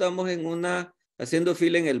 Imagínense, estamos haciendo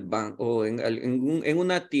fila en el banco o en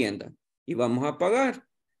una tienda y vamos a pagar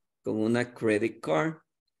con una credit card.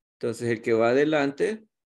 Entonces, el que va adelante,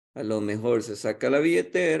 a lo mejor se saca la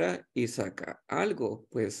billetera y saca algo.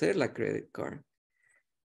 Puede ser la credit card.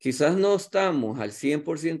 Quizás no estamos al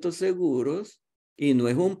 100% seguros y no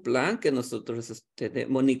es un plan que nosotros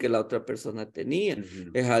tenemos ni que la otra persona tenía.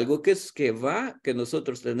 Es algo que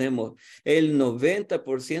nosotros tenemos el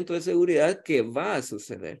 90% de seguridad que va a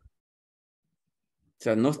suceder. O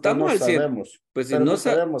sea, no estamos al 100. Sabemos, pues si pero no no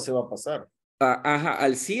sabemos si va a pasar. Ajá,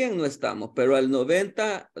 al 100 no estamos, pero al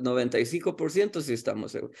 95% sí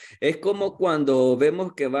estamos seguros. Es como cuando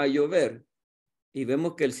vemos que va a llover y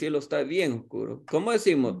vemos que el cielo está bien oscuro. ¿Cómo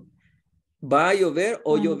decimos? ¿Va a llover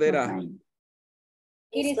o lloverá?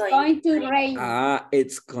 It is going to rain.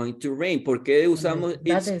 It's going to rain. ¿Por qué usamos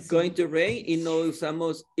That it's is going to rain y no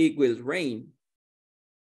usamos it will rain?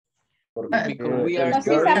 Because we are Because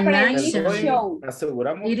it's a an prediction. action.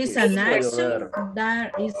 Aseguramos It is que an sí va a action llover.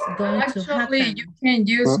 that is going to Actually, happen. you can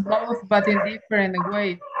use both, but in different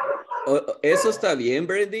ways. Eso está bien,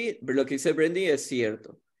 Brandy. Lo que dice Brandy es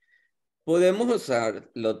cierto. Podemos usar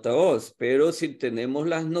los dos, pero si tenemos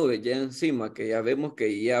las nubes ya encima, que ya vemos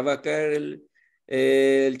que ya va a caer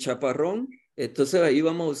el chaparrón, entonces ahí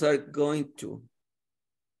vamos a usar going to.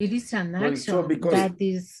 It is an Going to, action because- that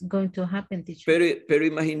is going to happen, teacher. Pero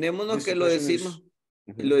imaginémonos This que lo question decimos,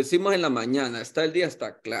 is- lo decimos en la mañana, el día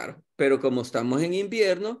está claro, pero como estamos en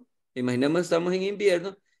invierno, imaginemos que estamos en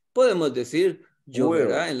invierno, podemos decir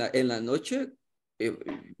lloverá en la noche,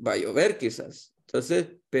 va a llover quizás. Entonces,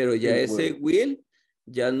 pero ya It ese will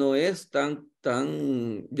ya no es tan,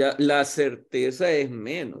 ya la certeza es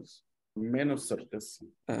menos. Menos certeza.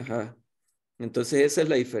 Ajá. Entonces esa es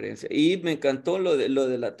la diferencia. Y me encantó lo de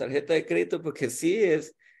la tarjeta de crédito porque sí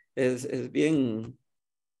es bien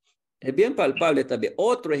palpable también.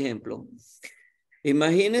 Otro ejemplo.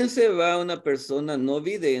 Imagínense va una persona no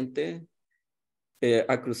vidente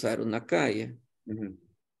a cruzar una calle.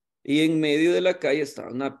 Y en medio de la calle está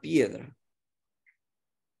una piedra.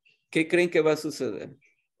 ¿Qué creen que va a suceder?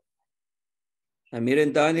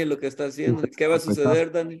 Miren Daniel lo que está haciendo. ¿Qué va a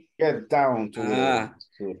suceder, Daniel? Get down to the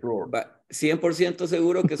floor. 100%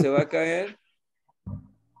 seguro que se va a caer.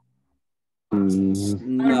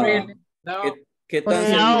 Not really. No. ¿Qué tan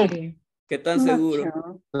seguro? ¿Qué tan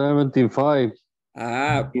seguro? 75.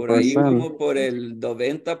 Por ahí como por el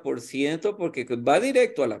 90%, porque va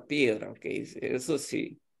directo a la piedra, ok. Eso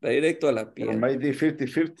sí, va directo a la Or piedra. maybe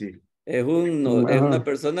 50-50. Es una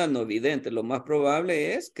persona no vidente. Lo más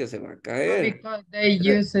probable es que se va a caer. Because they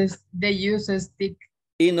use a stick.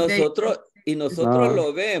 Y nosotros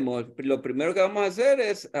lo vemos. Lo primero que vamos a hacer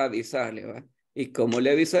es avisarle, ¿va? ¿Y cómo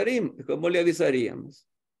le avisaríamos?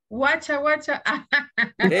 Watch out.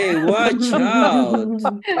 Hey, watch out.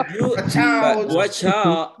 Watch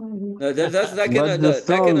out. No, that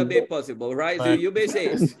cannot be possible, right? So you may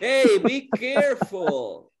say, hey, be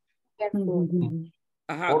careful.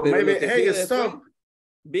 Ajá, Or pero maybe, lo que hey, sigue stop. después,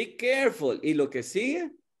 be careful. ¿Y lo que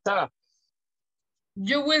sigue? Stop.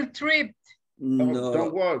 You will trip. No.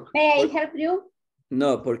 Don't walk. May I help you?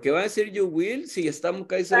 No, porque va a decir you will si estamos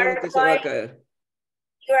casi seguros que se va a caer.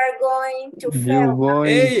 You are going to You're fail. going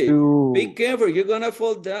Hey, to be careful. You're gonna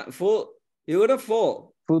fall down. You're gonna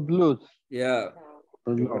fall. footloose. Yeah.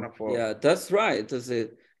 You're gonna fall. Yeah, that's right. Entonces,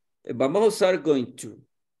 vamos a usar going to.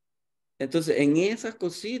 Entonces, en esas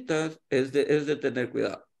cositas es de tener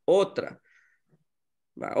cuidado. Otra.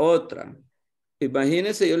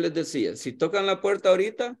 Imagínense, yo les decía, si tocan la puerta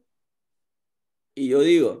ahorita y yo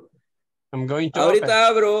digo, I'm going to ahorita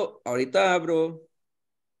abro.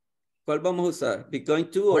 ¿Cuál vamos a usar? Be going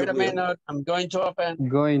to or Wait a will? minute. I'm going to open.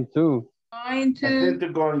 Going to. I think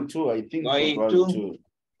they're going to. I think Going they're going to.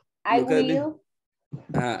 I Look at me. will.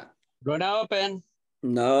 Gonna open.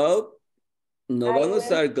 No van a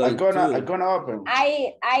usar going I'm to. gonna open.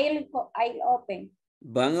 I'll open.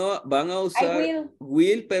 Van a I usar will.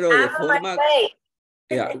 will, pero de I'm on my forma... way.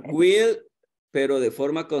 Yeah, will pero de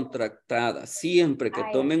forma contractada. Siempre que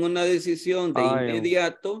tomen una decisión de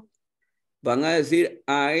inmediato, van a decir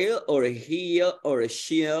I'll or he'll or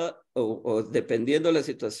she'll o dependiendo de la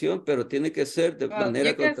situación, pero tiene que ser de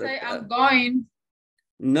manera you can say contractada. I'm going.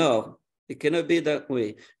 No, it cannot be that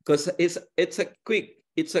way because it's a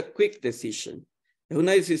quick decision. Es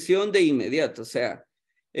una decisión de inmediato, o sea,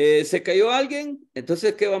 se cayó alguien,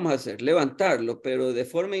 entonces ¿qué vamos a hacer? Levantarlo, pero de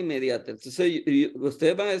forma inmediata. Entonces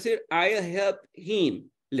ustedes van a decir I'll help him,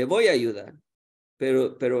 le voy a ayudar,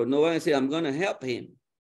 pero no van a decir I'm gonna help him.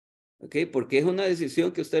 ¿Ok? Porque es una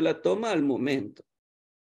decisión que usted la toma al momento.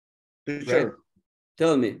 Teacher, right?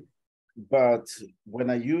 Tell me. But when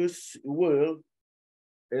I use will,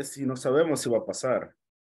 es si no sabemos si va a pasar.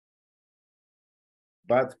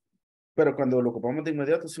 Pero cuando lo ocupamos de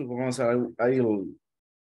inmediato, si ocupamos I'll.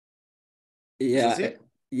 Yeah,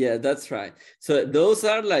 yeah, that's right. So those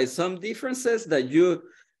are like some differences that you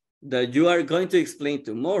are going to explain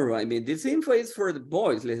tomorrow. I mean, this info is for the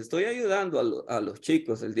boys. Les estoy ayudando a los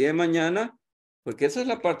chicos el día de mañana, porque esa es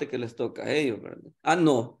la parte que les toca a ellos, ¿verdad? Ah,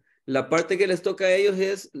 no. La parte que les toca a ellos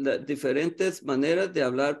es las diferentes maneras de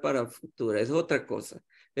hablar para futura. Es otra cosa.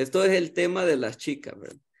 Esto es el tema de las chicas,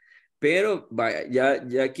 ¿verdad? Pero vaya,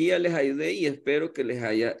 ya aquí ya les ayudé y espero que les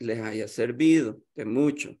haya servido de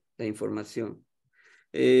mucho la información.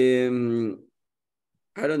 I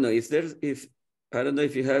don't know, I don't know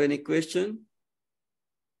if you have any question.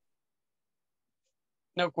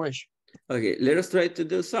 No question. Okay, let us try to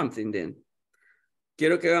do something then.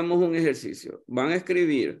 Quiero que hagamos un ejercicio. Van a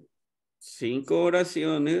escribir 5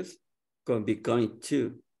 oraciones con be going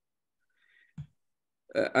to.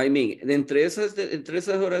 I mean, entre esas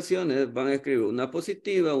oraciones van a escribir una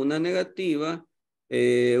positiva, una negativa,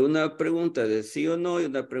 una pregunta de sí o no y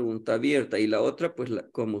una pregunta abierta. Y la otra, pues,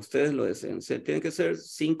 como ustedes lo deseen. Tienen que ser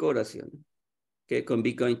 5 oraciones. Okay, con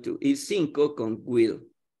be going to. Y 5 con will.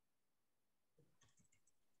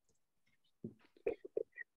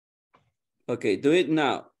 Ok, do it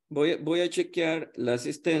now. Voy a chequear la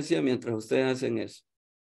asistencia mientras ustedes hacen eso.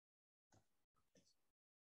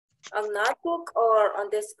 On notebook or on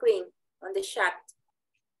the screen, on the chat?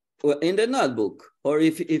 Well, in the notebook, or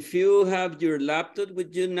if you have your laptop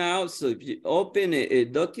with you now, so if you open a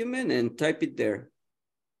document and type it there.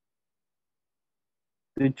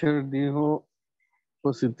 Teacher dijo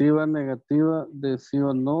positiva, negativa, de sí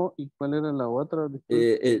o no, ¿y cuál era la otra?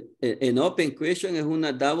 An open question es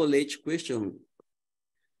una double H question.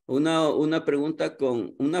 Una pregunta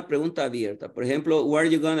abierta. Por ejemplo, what are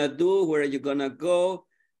you gonna do? Where are you gonna go?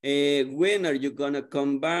 When are you gonna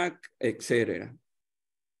come back? Etcétera.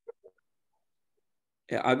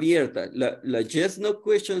 Abierta. La yes, no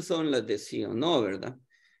questions son las de sí o no, ¿verdad?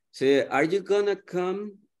 So, are you gonna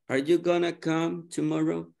come? Are you gonna come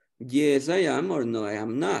tomorrow? Yes, I am, or no, I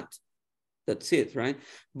am not. That's it, right?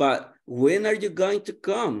 But when are you going to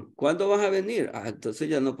come? ¿Cuándo vas a venir? Entonces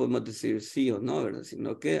ya no podemos decir sí o no, ¿verdad?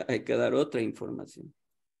 Sino que hay que dar otra información.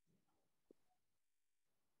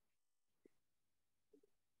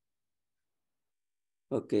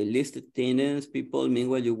 Okay, list attendance, people,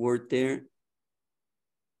 meanwhile you work there.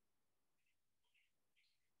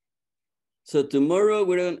 So tomorrow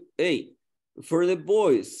we're going, hey, for the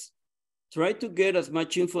boys, try to get as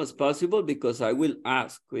much info as possible because I will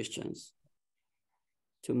ask questions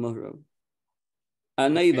tomorrow.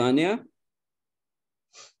 Ana Ivania.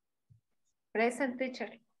 Present, teacher.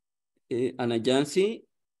 Ana Yancy.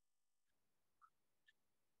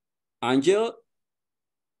 Angel.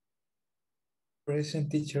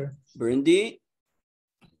 Present, teacher. Brandy.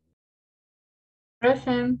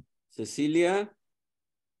 Present. Cecilia.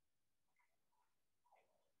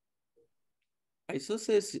 I saw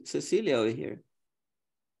Cecilia over here.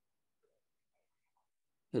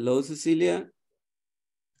 Hello, Cecilia.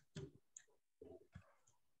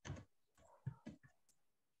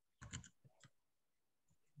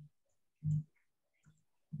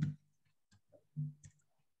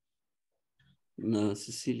 No,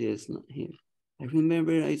 Cecilia is not here. I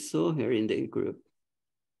remember I saw her in the group.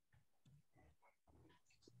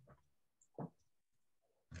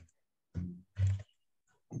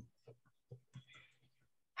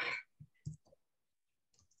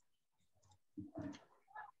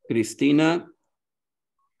 Cristina.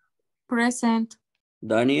 Present.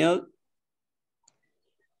 Daniel.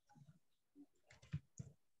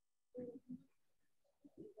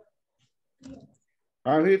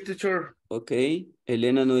 I'm here, teacher. Okay.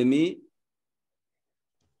 Elena Noemi.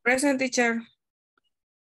 Present, teacher.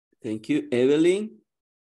 Thank you. Evelyn.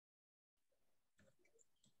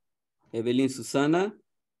 Evelyn Susana.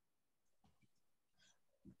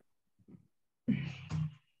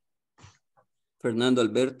 Fernando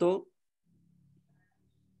Alberto.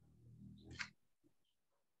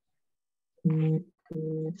 I'm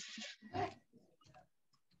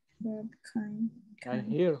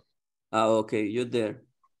here. Ah, okay, you're there.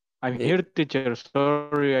 I'm here, teacher.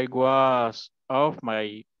 Sorry, I was off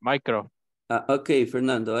my micro. Okay,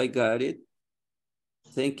 Fernando, I got it.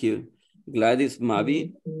 Thank you. Gladys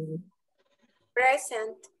Mavi.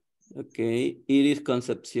 Present. Okay. Iris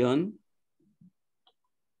Concepcion.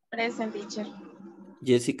 Present, teacher.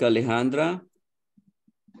 Jessica Alejandra.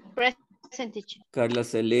 Present, teacher. Carla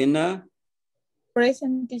Selena.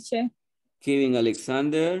 Present, teacher. Kevin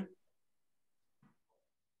Alexander.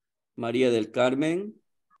 María del Carmen.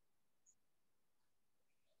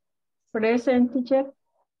 Present, teacher.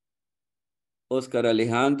 Oscar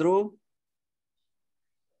Alejandro.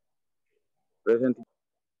 Present.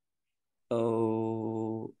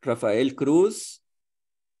 Oh, Rafael Cruz.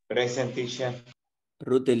 Present, teacher.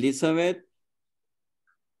 Ruth Elizabeth.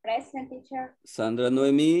 Present, teacher. Sandra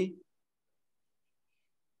Noemí.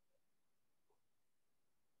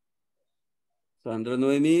 Sandra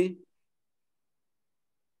Noemí.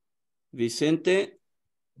 Vicente.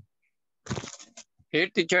 Here,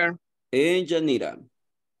 teacher. And Yanira.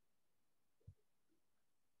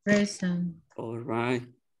 Present. All right.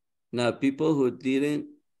 Now, people who didn't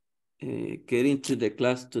get into the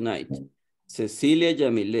class tonight. Cecilia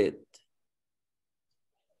Yamilet.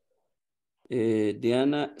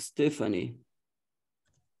 Diana Stephanie.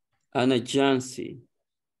 Anna Jancy.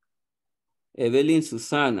 Evelyn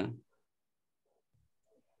Susana.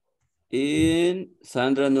 And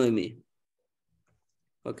Sandra Noemi.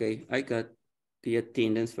 Okay, I got the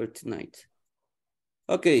attendance for tonight.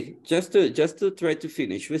 Okay, just to try to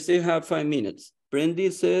finish. We still have 5 minutes.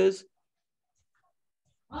 Brandy says,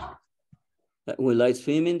 will I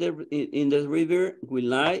swim in the river?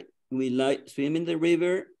 Will I swim in the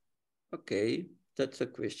river? Okay, that's a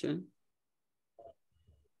question.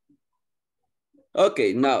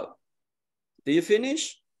 Okay, now, do you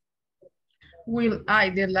finish? Will I,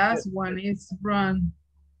 the last one is run.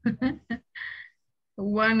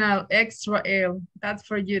 One extra L. That's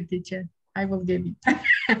for you, teacher. I will give it.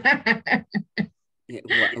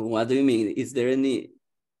 What do you mean? Is there anything?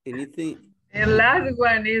 The last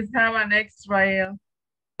one is have an extra L.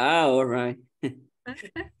 Ah, all right.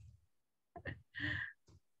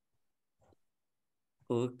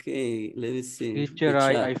 Okay, let me see. Teacher,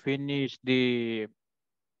 I finished the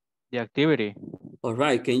activity. All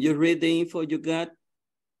right, can you read the info you got?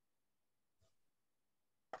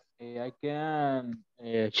 I can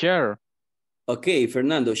share. Okay,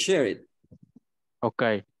 Fernando, share it.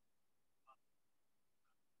 Okay.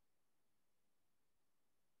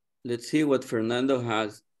 Let's see what Fernando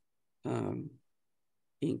has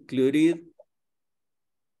included.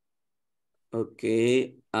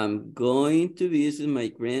 Okay, I'm going to visit my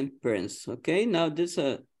grandparents. Okay, now there's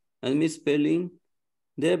a misspelling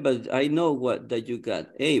there, but I know what that you got.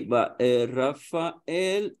 Hey, but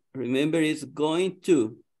Rafael, remember, it's going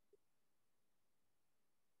to.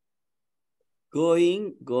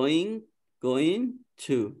 Going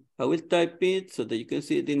to. I will type it so that you can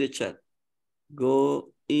see it in the chat.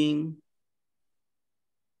 Going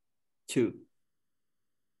to.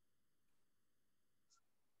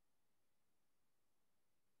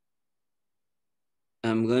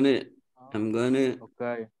 I'm gonna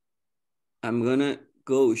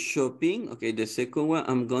go shopping. Okay, the second one,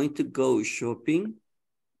 I'm going to go shopping.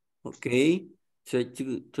 Okay, try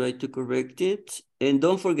to correct it. And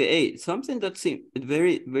don't forget, hey, something that's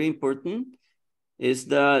very, very important is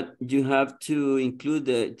that you have to include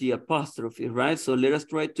the apostrophe, right? So let us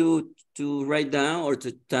try to write down or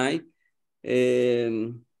to type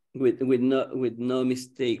with no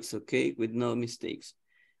mistakes, okay? With no mistakes.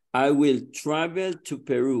 I will travel to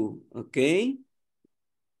Peru, okay?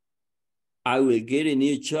 I will get a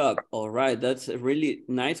new job. All right, that's a really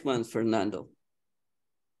nice one, Fernando.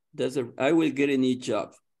 I will get a new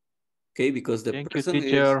job, okay? Because the person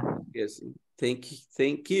is, yes,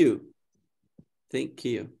 thank you.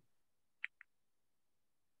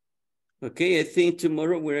 Okay, I think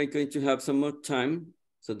tomorrow we're going to have some more time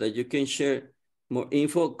so that you can share more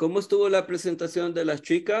info. ¿Cómo estuvo la presentación de las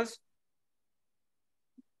chicas?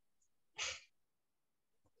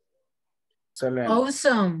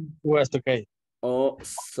 Awesome. Was okay.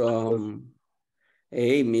 Awesome.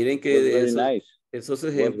 Hey, miren que esos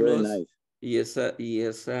ejemplos y esa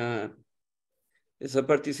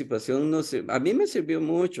participación a mí me sirvió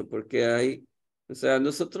mucho porque o sea,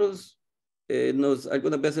 nosotros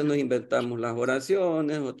algunas veces nos inventamos las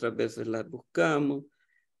oraciones, otras veces las buscamos,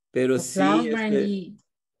 pero sí,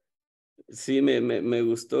 sí me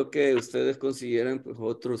gustó que ustedes consiguieran pues,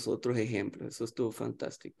 otros ejemplos. Eso estuvo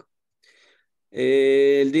fantástico.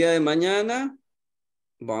 El día de mañana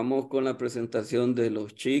vamos con la presentación de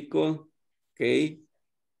los chicos, ¿ok?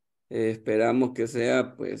 Esperamos que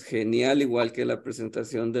sea pues genial, igual que la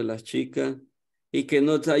presentación de las chicas, y que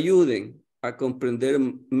nos ayuden a comprender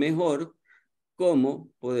mejor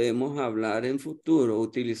cómo podemos hablar en futuro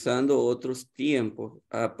utilizando otros tiempos,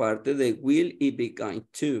 aparte de will y be going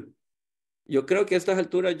to. Yo creo que a estas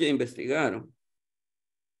alturas ya investigaron.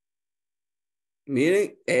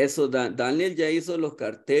 Miren, eso, Daniel ya hizo los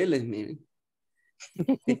carteles, miren.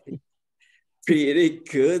 Pretty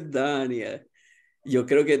good, Daniel. Yo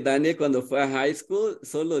creo que Daniel cuando fue a high school,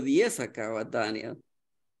 solo 10 sacaba Daniel.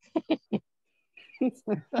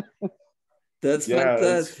 That's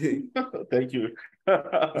fantastic. Thank you.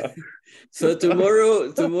 So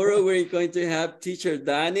tomorrow we're going to have teacher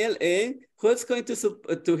Daniel, and who's going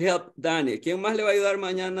to help Daniel? ¿Quién más le va a ayudar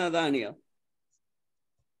mañana a Daniel?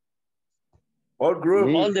 All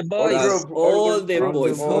group. All the boys. All the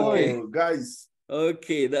boys. Okay. Oh, guys.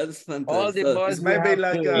 Okay, that's fantastic. All the boys. It's maybe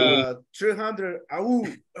like 300.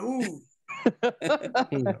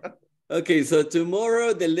 Okay, so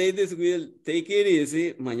tomorrow the ladies will take it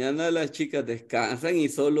easy. Mañana las chicas descansan y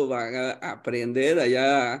solo van a aprender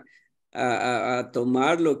allá a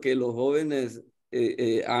tomar lo que los jóvenes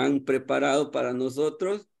han preparado para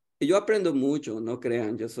nosotros. Y yo aprendo mucho, no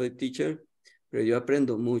crean, yo soy teacher, pero yo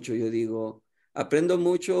aprendo mucho. Yo digo, aprendo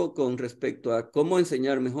mucho con respecto a cómo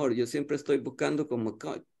enseñar mejor. Yo siempre estoy buscando como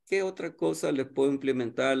qué otra cosa les puedo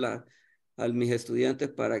implementar a mis estudiantes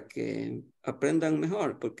para que aprendan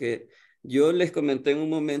mejor, porque yo les comenté en un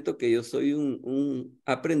momento que yo soy un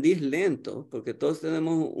aprendiz lento, porque todos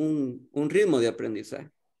tenemos un ritmo de aprendizaje.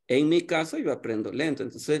 En mi caso, yo aprendo lento,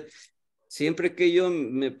 entonces siempre que yo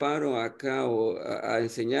me paro acá a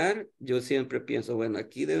enseñar, yo siempre pienso, bueno,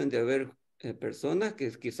 aquí deben de haber personas que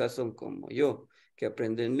quizás son como yo, que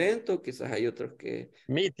aprenden lento, quizás hay otros que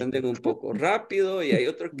aprenden un poco rápido y hay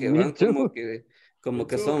otros que van como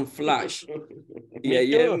que son flash. Y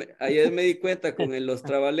ayer me di cuenta con los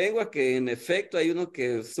trabalenguas que en efecto hay unos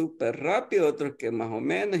que es súper rápido, otros que más o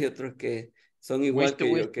menos y otros que son igual que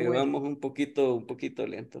yo, que vamos un poquito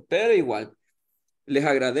lento, pero igual. Les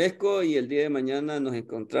agradezco y el día de mañana nos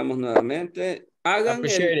encontramos nuevamente. Hagan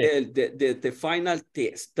the final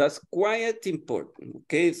test. That's quite important.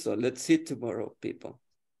 Okay, so let's see tomorrow, people.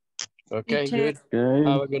 Okay, good. Okay.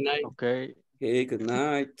 Have a good night. Okay. Okay, good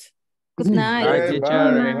night. Good night. Good night, teacher,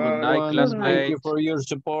 and good night, Thank classmates. you for your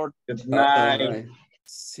support. Good night. Right.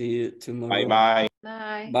 See you tomorrow. Bye bye.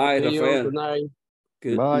 Bye. Bye, See you. Rafael. Good night.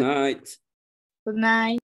 Good Bye. night. Good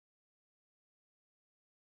night.